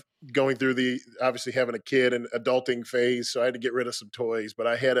kind of going through obviously having a kid and adulting phase, so I had to get rid of some toys. But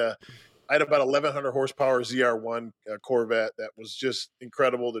I had about 1,100 horsepower ZR1 Corvette that was just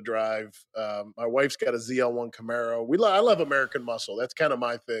incredible to drive. My wife's got a ZL1 Camaro. I love American muscle. That's kind of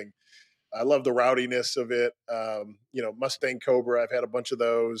my thing. I love the rowdiness of it. Mustang Cobra. I've had a bunch of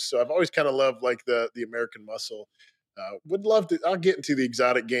those, so I've always kind of loved like the American muscle. Would love to. I'll get into the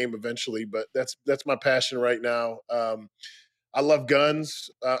exotic game eventually, but that's my passion right now. I love guns.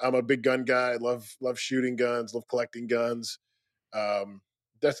 I'm a big gun guy. I love shooting guns. Love collecting guns. I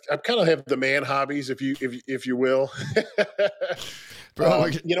kind of have the man hobbies, if you will.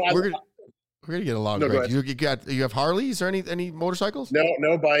 Bro, we're gonna get along great. You have Harleys or any motorcycles?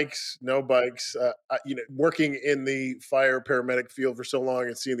 No bikes. Working in the fire paramedic field for so long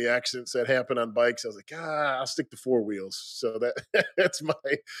and seeing the accidents that happen on bikes, I was like, I'll stick to four wheels. So that's my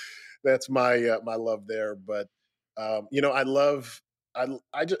love there. But I love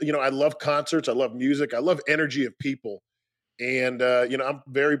concerts. I love music. I love energy of people. And I'm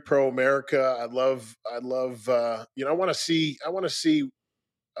very pro America. I want to see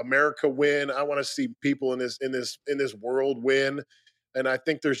America win. I want to see people in this world win. And I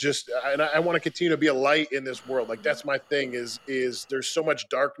think I want to continue to be a light in this world. Like, that's my thing is there's so much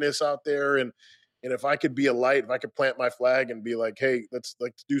darkness out there. And if I could be a light, if I could plant my flag and be like, hey, let's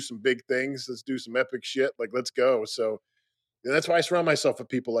do some big things. Let's do some epic shit. Like, let's go. So That's why I surround myself with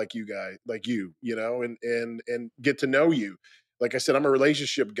people like you know, and get to know you. Like I said, I'm a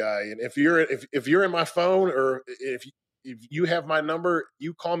relationship guy, and if you're in my phone, or if you have my number,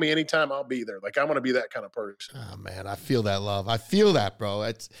 you call me anytime, I'll be there. Like I want to be that kind of person. Oh man, I feel that love. I feel that, bro.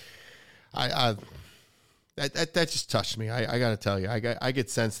 I that just touched me. I got to tell you, I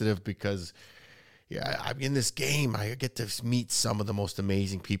get sensitive because yeah, I'm in this game. I get to meet some of the most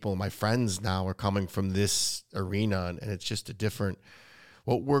amazing people. My friends now are coming from this arena, and it's just a different.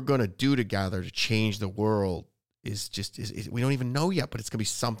 What we're gonna do together to change the world is we don't even know yet, but it's gonna be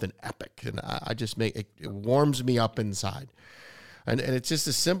something epic, and I just make it warms me up inside, and it's just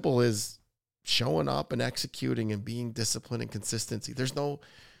as simple as showing up and executing and being disciplined and consistency. There's no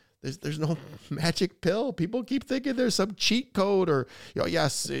magic pill. People keep thinking there's some cheat code or,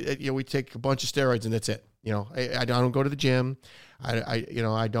 yes, we take a bunch of steroids and that's it. I don't go to the gym.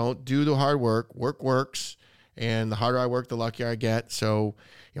 I don't do the hard work. Work works. And the harder I work, the luckier I get. So,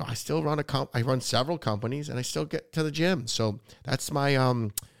 I still I run several companies and I still get to the gym. So that's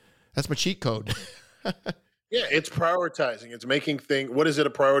my cheat code. Yeah, it's prioritizing. It's making what is it a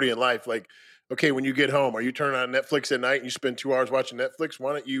priority in life? Like, okay, when you get home, are you turning on Netflix at night and you spend 2 hours watching Netflix?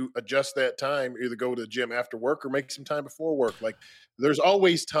 Why don't you adjust that time, either go to the gym after work or make some time before work? Like, there's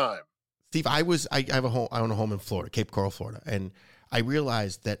always time. Steve, I have a home. I own a home in Florida, Cape Coral, Florida, and I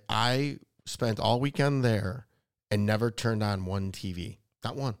realized that I spent all weekend there and never turned on one TV,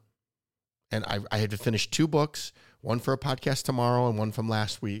 not one. And I had to finish 2 books, one for a podcast tomorrow and one from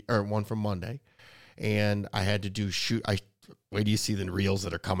last week, or one from Monday. And I had to wait do you see the reels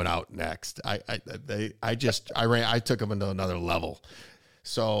that are coming out next? I took them into another level.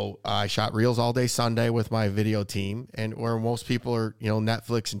 So I shot reels all day Sunday with my video team, and where most people are,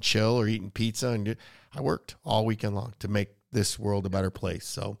 Netflix and chill or eating pizza, and I worked all weekend long to make this world a better place.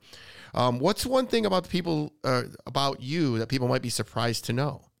 So, what's one thing about the people about you that people might be surprised to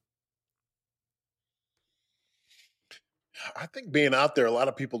know? I think being out there, a lot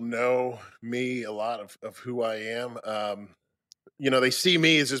of people know me, a lot of who I am. They see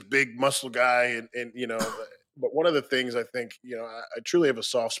me as this big muscle guy, and but one of the things I think, I truly have a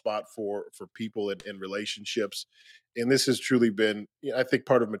soft spot for people in relationships, and this has truly been, I think,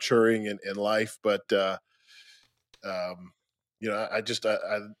 part of maturing in life. But I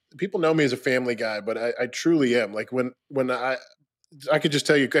people know me as a family guy, but I truly am. Like when I could just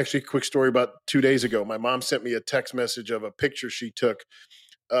tell you actually a quick story about 2 days ago. My mom sent me a text message of a picture she took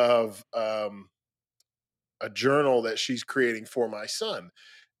of a journal that she's creating for my son.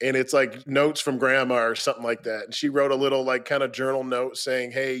 And it's like notes from grandma or something like that. And she wrote a little like kind of journal note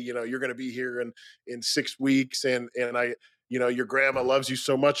saying, "Hey, you're going to be here in 6 weeks, and I, your grandma loves you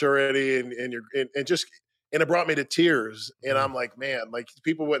so much already, and you're and just." And it brought me to tears. And I'm like, man, like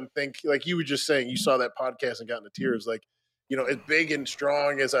people wouldn't think, like you were just saying, you saw that podcast and got into tears. Like, as big and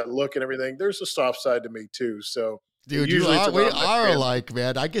strong as I look and everything, there's a soft side to me too. So Dude, usually we are alike,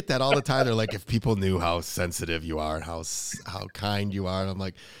 man. I get that all the time. They're like, if people knew how sensitive you are and how kind you are, and I'm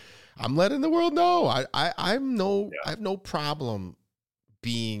like, I'm letting the world know. I have no problem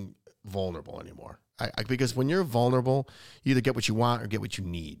being vulnerable anymore. Because when you're vulnerable, you either get what you want or get what you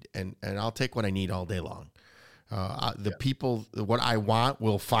need, and I'll take what I need all day long. People, what I want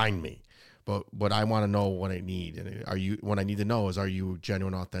will find me, but I want to know what I need. And what I need to know is, are you a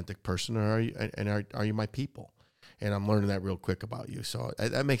genuine, authentic person, or are you my people? And I'm learning that real quick about you. So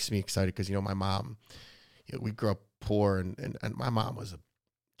that makes me excited because, my mom, we grew up poor, and my mom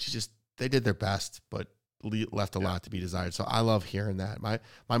they did their best, but left a lot to be desired. So I love hearing that.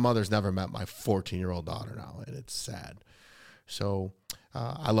 My mother's never met my 14-year-old daughter now, and it's sad. So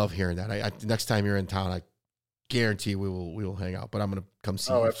I love hearing that. Next time you're in town, I guarantee we will hang out, but I'm going to come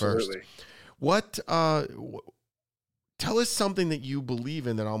see you absolutely. first. What, tell us something that you believe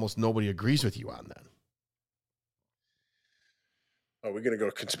in that almost nobody agrees with you on then. Are we going to go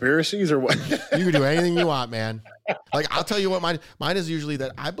conspiracies or what? You can do anything you want, man. Like, I'll tell you what, mine is usually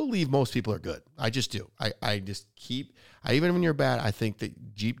that I believe most people are good. I just do. Even when you're bad, I think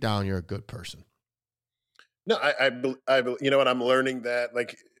that deep down you're a good person. No, you know what, I'm learning that,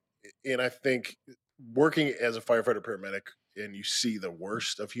 like, and I think working as a firefighter paramedic, and you see the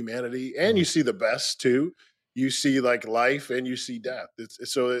worst of humanity and you see the best too. You see like life and you see death.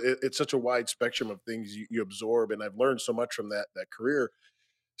 It's such a wide spectrum of things you absorb. And I've learned so much from that career.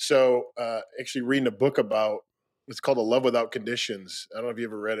 So actually reading a book about, it's called A Love Without Conditions. I don't know if you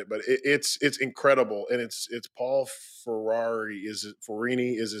ever read it, but it's incredible. And it's Paul Ferrini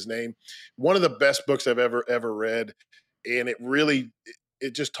is his name. One of the best books I've ever read. And it really,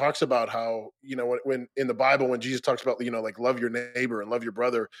 it just talks about how, when in the Bible, when Jesus talks about, like love your neighbor and love your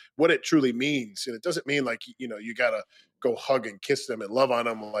brother, what it truly means. And it doesn't mean like, you got to go hug and kiss them and love on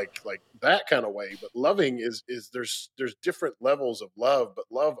them like that kind of way. But loving is there's different levels of love, but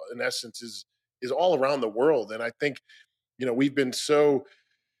love in essence is all around the world. And I think, we've been so,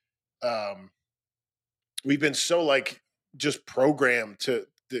 um, like just programmed to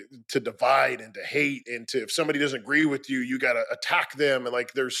divide and to hate, and to, if somebody doesn't agree with you, you got to attack them. And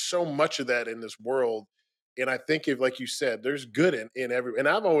like there's so much of that in this world. And I think, if, like you said, there's good in every, and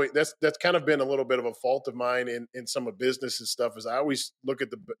I've always, that's kind of been a little bit of a fault of mine in some of business and stuff, is I always look at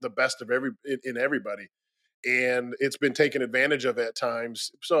the best of in everybody, and it's been taken advantage of at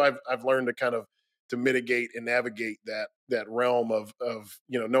times. So I've learned to kind of to mitigate and navigate that realm of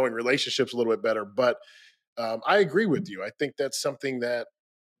knowing relationships a little bit better. But I agree with you. I think that's something that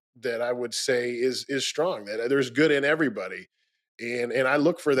I would say is strong. That there's good in everybody, and I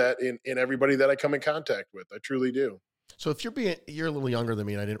look for that in everybody that I come in contact with. I truly do. So if you're a little younger than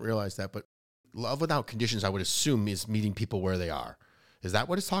me, and I didn't realize that, but love without conditions, I would assume, is meeting people where they are. Is that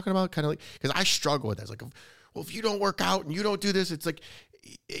what it's talking about? Kind of like, because I struggle with that. It's like, well, if you don't work out and you don't do this, it's like,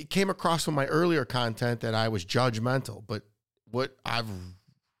 it came across from my earlier content that I was judgmental. But what I've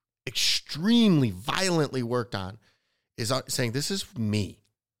extremely violently worked on is saying, this is me.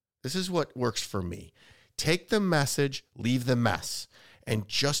 This is what works for me. Take the message, leave the mess, and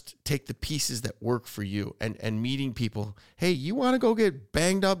just take the pieces that work for you. And meeting people, hey, you want to go get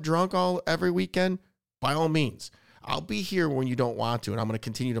banged up drunk every weekend? By all means. I'll be here when you don't want to, and I'm going to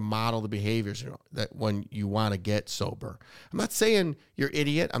continue to model the behaviors that when you want to get sober. I'm not saying you're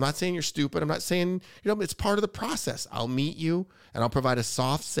idiot. I'm not saying you're stupid. I'm not saying, it's part of the process. I'll meet you, and I'll provide a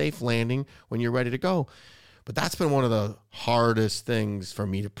soft, safe landing when you're ready to go. But that's been one of the hardest things for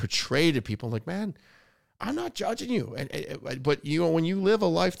me to portray to people. Like, man, I'm not judging you. But when you live a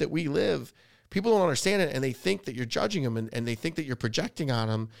life that we live, people don't understand it, and they think that you're judging them, and they think that you're projecting on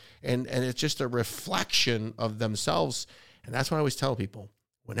them, and it's just a reflection of themselves. And that's why I always tell people,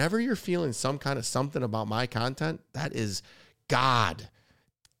 whenever you're feeling some kind of something about my content, that is God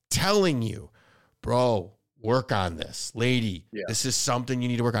telling you, bro, work on this. Lady, This is something you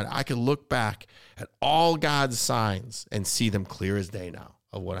need to work on. I could look back at all God's signs and see them clear as day now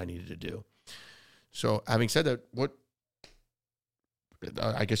of what I needed to do. So having said that,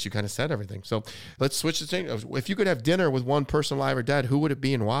 I guess you kind of said everything. So let's switch the thing. If you could have dinner with one person, alive or dead, who would it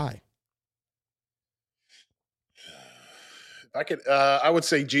be and why? I could, I would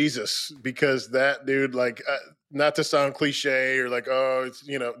say Jesus, because that dude, like, not to sound cliche or like, oh, it's,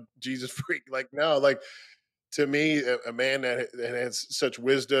 Jesus freak. Like, no, like, to me, a man that has such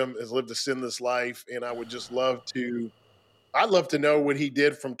wisdom, has lived a sinless life. And I would just I'd love to know what he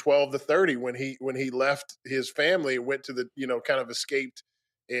did from 12 to 30 when he left his family and went to the, kind of escaped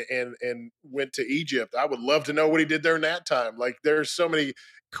and went to Egypt. I would love to know what he did there in that time. Like, there's so many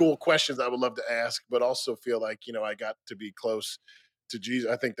cool questions I would love to ask, but also feel like, I got to be close to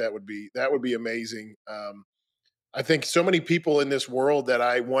Jesus. I think that would be amazing. I think so many people in this world that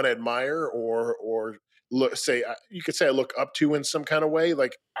I want to admire or you could say I look up to in some kind of way.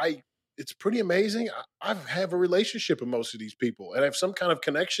 Like, it's pretty amazing. I have a relationship with most of these people, and I have some kind of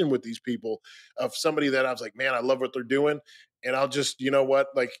connection with these people, of somebody that I was like, man, I love what they're doing. And I'll just,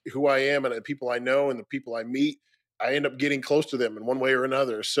 like who I am and the people I know and the people I meet, I end up getting close to them in one way or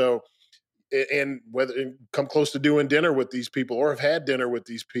another. So, and come close to doing dinner with these people or have had dinner with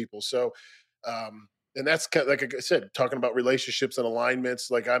these people. So, and that's kind of, like I said, talking about relationships and alignments.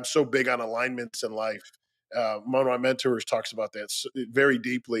 Like, I'm so big on alignments in life. One of my mentors talks about that very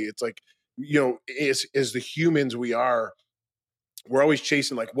deeply. It's like, as the humans we are, we're always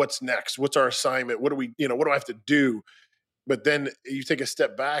chasing like, what's next? What's our assignment? What do we, what do I have to do? But then you take a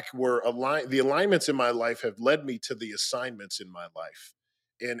step back, where the alignments in my life have led me to the assignments in my life.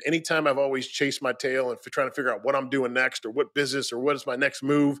 And anytime I've always chased my tail and trying to figure out what I'm doing next, or what business, or what is my next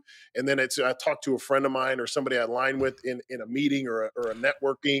move. And then I talk to a friend of mine or somebody I align with in a meeting or a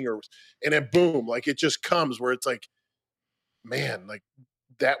networking, and then boom, like it just comes where it's like, man, like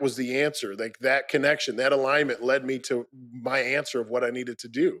that was the answer. Like that connection, that alignment led me to my answer of what I needed to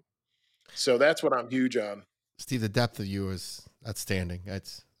do. So that's what I'm huge on. Steve, the depth of you is outstanding.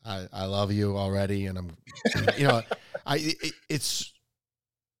 I love you already. And I'm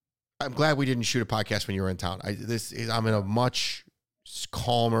glad we didn't shoot a podcast when you were in town. I'm in a much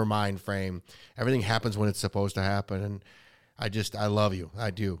calmer mind frame. Everything happens when it's supposed to happen. And I love you. I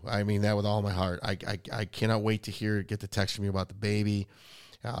do. I mean that with all my heart. I cannot wait to get the text from you about the baby,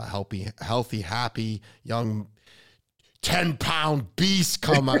 healthy, happy, young 10-pound beast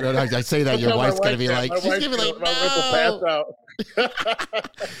come out. And I say that, your wife's going to be like, she's going to be like, my wife will pass out.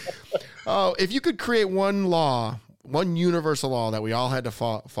 Oh, if you could create one law, one universal law that we all had to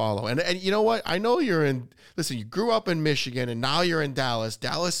follow. And you know what? I know listen, you grew up in Michigan and now you're in Dallas.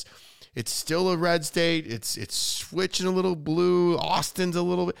 Dallas, it's still a red state. It's switching a little blue. Austin's a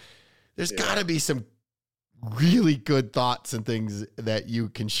little bit. There's got to be some really good thoughts and things that you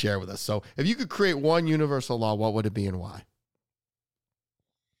can share with us. So if you could create one universal law, what would it be and why?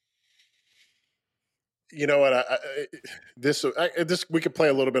 You know what? This we could play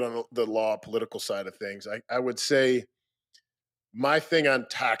a little bit on the law political side of things. I would say my thing on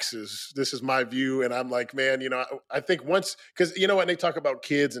taxes, this is my view. And I'm like, man, I think once, because you know what, they talk about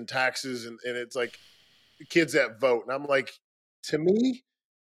kids and taxes and it's like kids that vote. And I'm like, to me,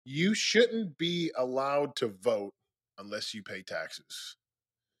 you shouldn't be allowed to vote unless you pay taxes.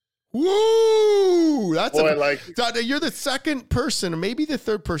 Woo! Boy, you're the second person, or maybe the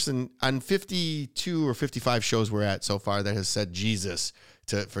third person on 52 or 55 shows we're at so far that has said Jesus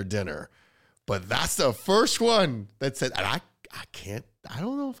for dinner. But that's the first one that said, and I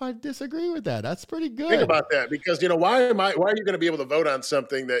don't know if I disagree with that. That's pretty good. Think about that, because why are you going to be able to vote on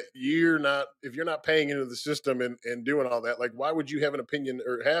something that if you're not paying into the system and doing all that, like, why would you have an opinion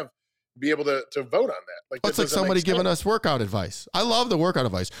or be able to vote on that? Like, it's like somebody giving us workout advice. I love the workout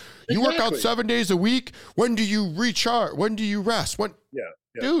advice. You work out 7 days a week. When do you recharge? When do you rest? Yeah.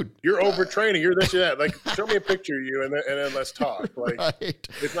 Dude, you're overtraining. You're this or that. Like, show me a picture of you and then let's talk. Like, right.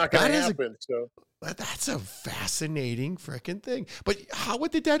 It's not going to happen. So that's a fascinating freaking thing. But how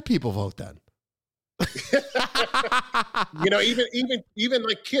would the dead people vote then? Even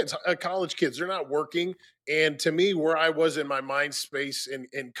like kids, college kids, they're not working. And to me, where I was in my mind space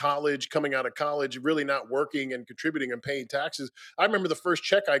in college, coming out of college, really not working and contributing and paying taxes. I remember the first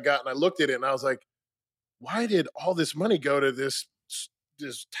check I got and I looked at it and I was like, why did all this money go to this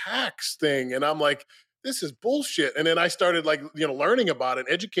tax thing? And I'm like, this is bullshit. And then I started learning about it,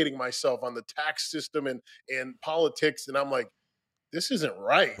 educating myself on the tax system and politics. And I'm like, this isn't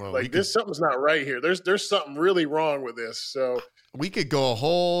right. Well, something's not right here. There's something really wrong with this. So we could go a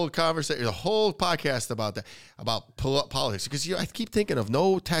whole conversation, a whole podcast about that, about politics, because I keep thinking of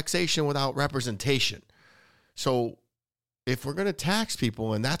no taxation without representation. So if we're going to tax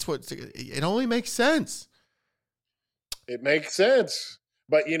people, and that's it only makes sense. It makes sense.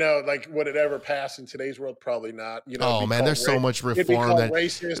 But, would it ever pass in today's world? Probably not. Oh, man, there's so much reform that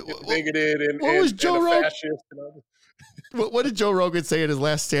racist and bigoted and fascist. What did Joe Rogan say in his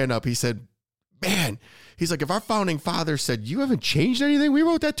last stand-up? He said, man, he's like, if our founding fathers said, you haven't changed anything, we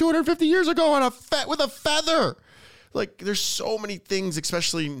wrote that 250 years ago with a feather. Like, there's so many things,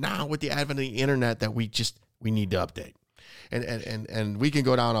 especially now with the advent of the internet, that we need to update. And we can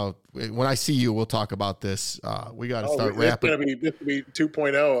go down. When I see you, we'll talk about this. We got to start wrapping. This will be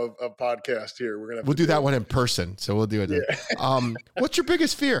 2.0 of podcast here. We'll do that one in person. So we'll do it. Yeah. What's your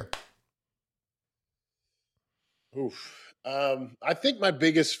biggest fear? Oof. I think my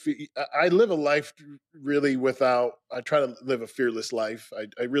biggest fear, I live a life really I try to live a fearless life.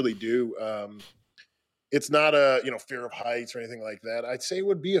 I really do. It's not a, fear of heights or anything like that. I'd say it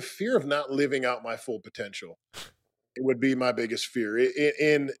would be a fear of not living out my full potential. It would be my biggest fear.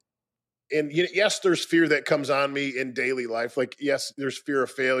 And yes, there's fear that comes on me in daily life. Like, yes, there's fear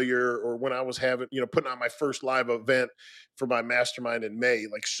of failure, or when I was putting on my first live event for my mastermind in May,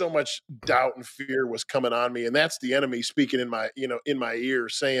 like, so much doubt and fear was coming on me. And that's the enemy speaking in my ear,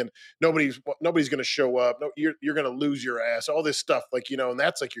 saying, nobody's going to show up. No, you're going to lose your ass, all this stuff. And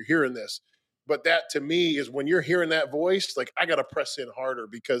that's like, you're hearing this. But that to me is when you're hearing that voice, like, I got to press in harder,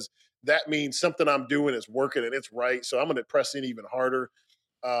 because that means something I'm doing is working and it's right. So I'm going to press in even harder.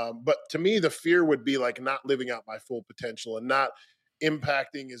 But to me, the fear would be like not living out my full potential and not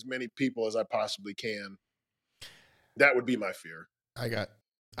impacting as many people as I possibly can. That would be my fear.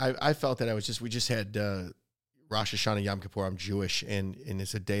 I felt that we just had Rosh Hashanah, Yom Kippur. I'm Jewish, and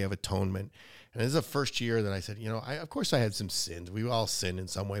it's a day of atonement. And this is the first year that I said, of course I had some sins. We all sin in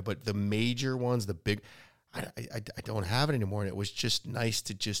some way, but the major ones, the big, I don't have it anymore. And it was just nice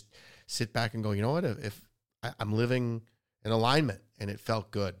to just sit back and go, you know what, if I'm living in alignment, and it felt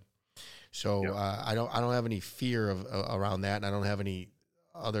good. So yeah. I don't have any fear around that, and I don't have any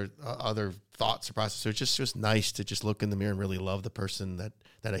other thoughts or process. So it's just nice to just look in the mirror and really love the person that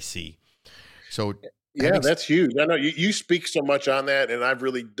I see. So yeah, that's huge. I know you speak so much on that, and I've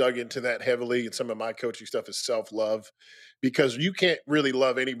really dug into that heavily. And some of my coaching stuff is self-love, because you can't really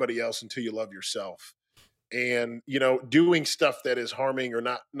love anybody else until you love yourself. And, doing stuff that is harming or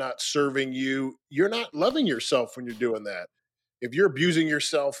not serving you, you're not loving yourself when you're doing that. if you're abusing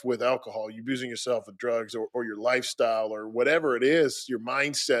yourself with alcohol, you're abusing yourself with drugs, or your lifestyle, or whatever it is, your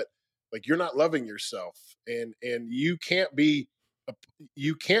mindset, like you're not loving yourself, and a, you can't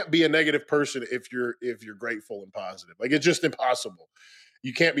be a negative person if you're grateful and positive. Like it's just impossible.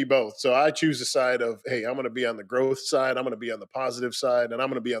 You can't be both. So I choose the side of, hey, I'm going to be on the growth side, I'm going to be on the positive side, and I'm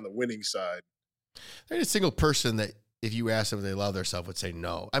going to be on the winning side. There's a single person that if you ask them if they love themselves would say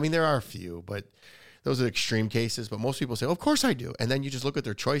no. I mean, there are a few, but those are extreme cases. But most people say, oh, of course I do. And then you just look at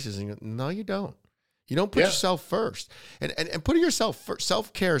their choices and you go, no, you don't. You don't put yourself first. And putting yourself first,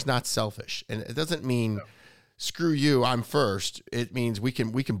 self-care is not selfish. And it doesn't mean screw you, I'm first. It means we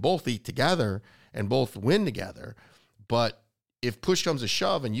can both eat together and both win together. But if push comes to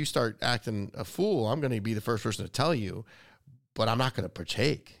shove and you start acting a fool, I'm going to be the first person to tell you, but I'm not going to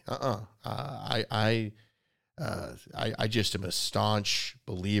partake. I just am a staunch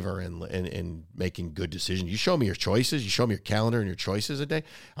believer in making good decisions. You show me your choices, you show me your calendar and your choices a day,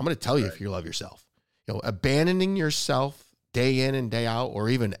 I'm going to tell you if you love yourself. You know, abandoning yourself day in and day out, or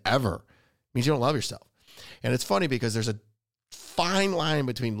even ever, means you don't love yourself. And it's funny because there's a fine line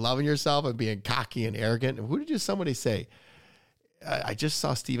between loving yourself and being cocky and arrogant. And who did somebody say? I just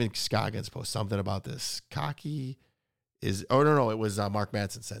saw Steven Scoggins post something about this. Cocky is, no, it was Mark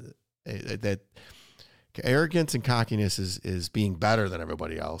Madsen said that arrogance and cockiness is being better than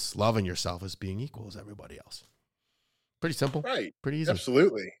everybody else. Loving yourself is being equal as everybody else. Pretty simple. Right. Pretty easy.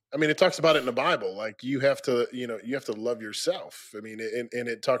 Absolutely. I mean, it talks about it in the Bible. Like you have to love yourself. I mean, and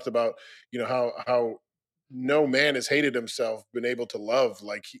it talked about, how no man has hated himself, been able to love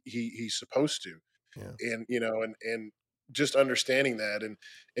like he's supposed to. Yeah. And, and just understanding that and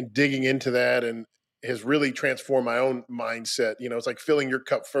digging into that, and has really transformed my own mindset. It's like filling your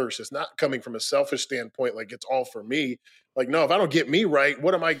cup first. It's not coming from a selfish standpoint, like it's all for me. Like, no, if I don't get me right,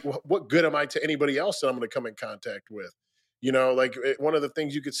 what good am I to anybody else that I'm going to come in contact with? One of the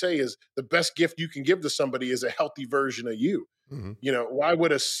things you could say is the best gift you can give to somebody is a healthy version of you. Mm-hmm. Why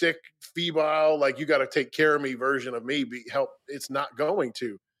would a sick, febrile, like you got to take care of me version of me help? It's not going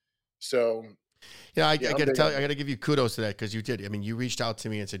to. So yeah, I got to tell you, I got to give you kudos to that, because you did. I mean, you reached out to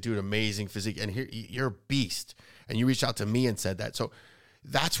me and said, dude, amazing physique. And here, you're a beast. And you reached out to me and said that. So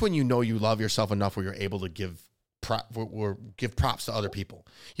that's when you know you love yourself enough where you're able to give props to other people.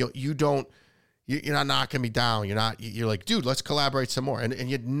 You're not knocking me down. You're like, dude, let's collaborate some more. And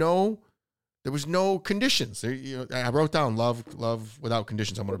there was no conditions. I wrote down love without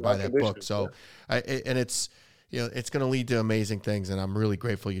conditions. I'm going to buy that book. So it's going to lead to amazing things, and I'm really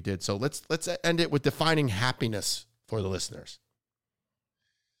grateful you did. So let's end it with defining happiness for the listeners.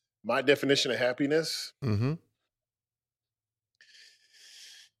 My definition of happiness. Mm-hmm.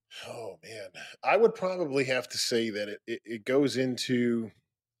 Oh man, I would probably have to say that it goes into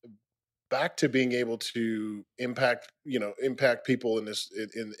back to being able to impact people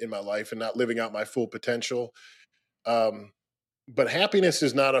in my life and not living out my full potential. But happiness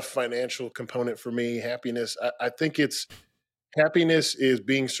is not a financial component for me. I think happiness is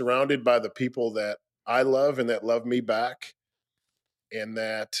being surrounded by the people that I love and that love me back. And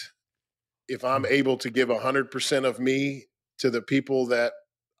that if I'm able to give 100% of me to the people that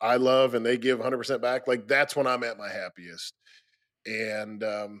I love and they give 100% back, like that's when I'm at my happiest. And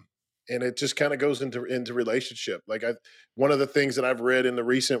it just kind of goes into relationship. Like one of the things that I've read in the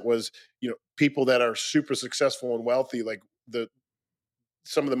recent was, people that are super successful and wealthy, like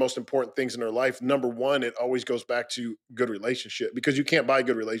some of the most important things in their life. Number one, it always goes back to good relationship, because you can't buy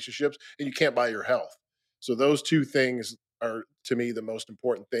good relationships and you can't buy your health. So those two things are, to me, the most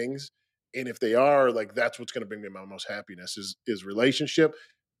important things. And if they are, like, that's what's going to bring me my most happiness is relationship.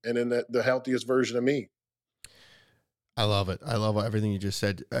 And then the healthiest version of me. I love it. I love everything you just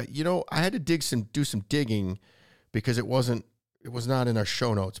said. I had to do some digging, because it was not in our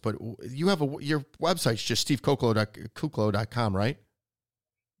show notes, but you have your website's just stevekuclo.com, right?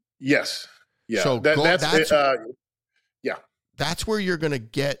 Yes. Yeah. So yeah. That's where you're going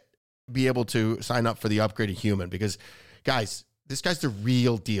to be able to sign up for the Upgraded Human, because guys, this guy's the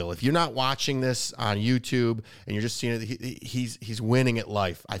real deal. If you're not watching this on YouTube and you're just seeing it, he's winning at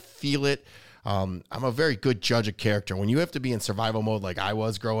life. I feel it. I'm a very good judge of character. When you have to be in survival mode like I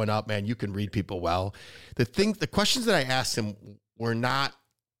was growing up, man, you can read people well. The questions that I asked him were not.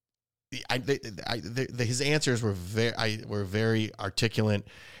 His answers were very articulate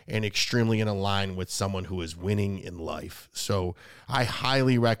and extremely in line with someone who is winning in life. So I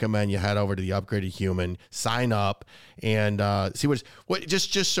highly recommend you head over to the Upgraded Human, sign up, and see what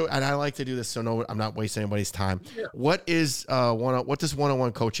just so. And I like to do this so no, I'm not wasting anybody's time. Yeah. What does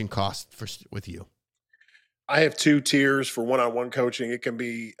one-on-one coaching cost with you? I have two tiers for one-on-one coaching. It can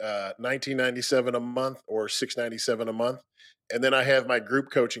be $19.97 a month or $6.97 a month. And then I have my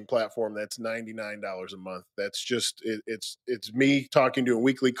group coaching platform that's $99 a month. That's just it's me talking to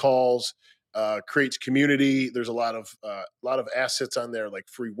weekly calls, creates community. There's a lot of assets on there, like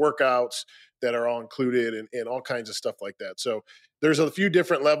free workouts that are all included, and all kinds of stuff like that. So there's a few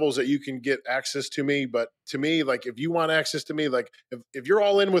different levels that you can get access to me. But to me, like, if you want access to me, like, if you're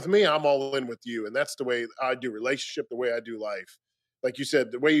all in with me, I'm all in with you. And that's the way I do relationship, the way I do life. Like you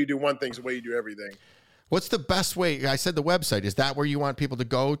said, the way you do one thing is the way you do everything. What's the best way? I said the website. Is that where you want people to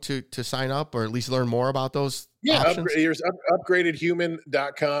go to sign up, or at least learn more about those options?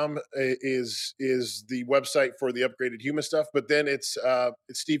 Upgradedhuman.com is the website for the Upgraded Human stuff. But then it's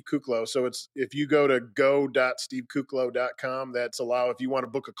Steve Kuclo. So it's, if you go to go.stevekuclo.com, that's if you want to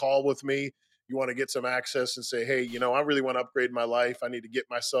book a call with me, you want to get some access and say, hey, I really want to upgrade my life. I need to get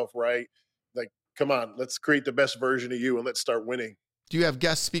myself right. Like, come on, let's create the best version of you and let's start winning. Do you have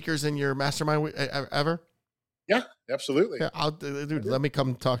guest speakers in your mastermind ever? Yeah, absolutely. Yeah, dude, let me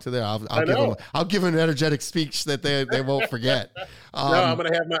come talk to them. I'll give them an energetic speech that they won't forget. No, I'm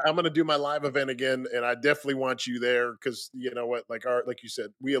gonna do my live event again, and I definitely want you there, because you know what, like you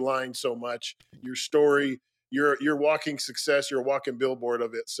said, we align so much. Your story, you're walking success, you're a walking billboard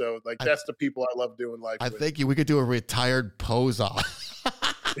of it. So that's the people I love doing life with. I think we could do a retired pose off.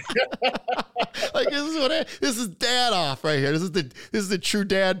 Like, this is dad off right here. This is the true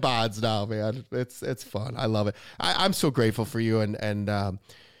dad bods now, man. It's fun. I love it. I'm so grateful for you, and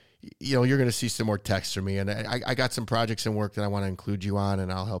you're going to see some more texts from me, and I got some projects in work that I want to include you on,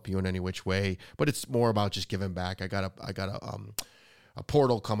 and I'll help you in any which way. But it's more about just giving back. I got a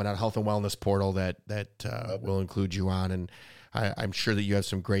portal coming out, health and wellness portal that will include you on, and I'm sure that you have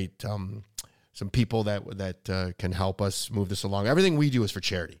some great some people that can help us move this along. Everything we do is for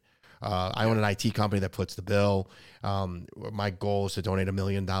charity. I own an IT company that puts the bill. My goal is to donate $1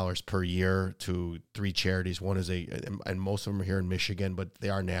 million per year to 3 charities. One is and most of them are here in Michigan, but they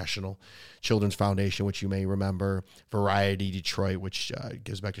are national. Children's Foundation, which you may remember, Variety Detroit, which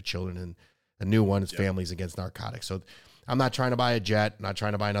gives back to children, and a new one is Families Against Narcotics. So I'm not trying to buy a jet, not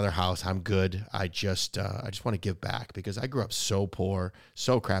trying to buy another house. I'm good. I just want to give back, because I grew up so poor,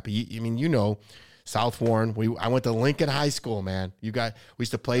 so crappy. South Warren. I went to Lincoln High School, man. We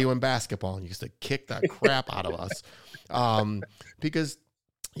used to play you in basketball, and you used to kick the crap out of us, because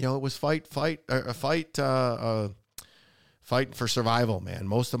it was fight for survival, man.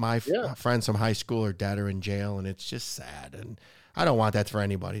 Most of my friends from high school are dead or in jail, and it's just sad. And I don't want that for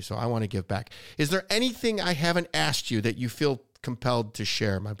anybody, so I want to give back. Is there anything I haven't asked you that you feel compelled to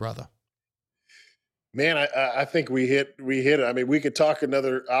share, my brother? Man, I think we hit it. I mean, we could talk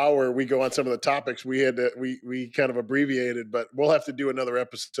another hour. We go on some of the topics we kind of abbreviated, but we'll have to do another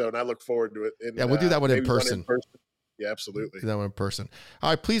episode, and I look forward to it. And, we'll do that one in person. Yeah, absolutely. Do that one in person.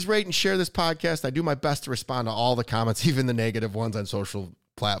 All right, please rate and share this podcast. I do my best to respond to all the comments, even the negative ones, on social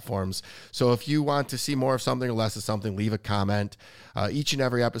platforms. So if you want to see more of something or less of something, leave a comment. Each and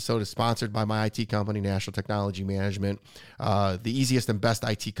every episode is sponsored by my IT company, National Technology Management, the easiest and best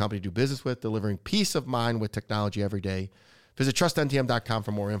IT company to do business with, delivering peace of mind with technology every day. Visit trustntm.com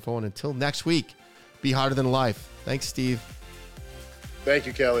for more info. And until next week, be harder than life. Thanks, Steve. Thank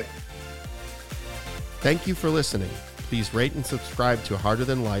you, Kelly. Thank you for listening. Please rate and subscribe to Harder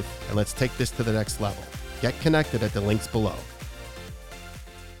Than Life, and let's take this to the next level. Get connected at the links below.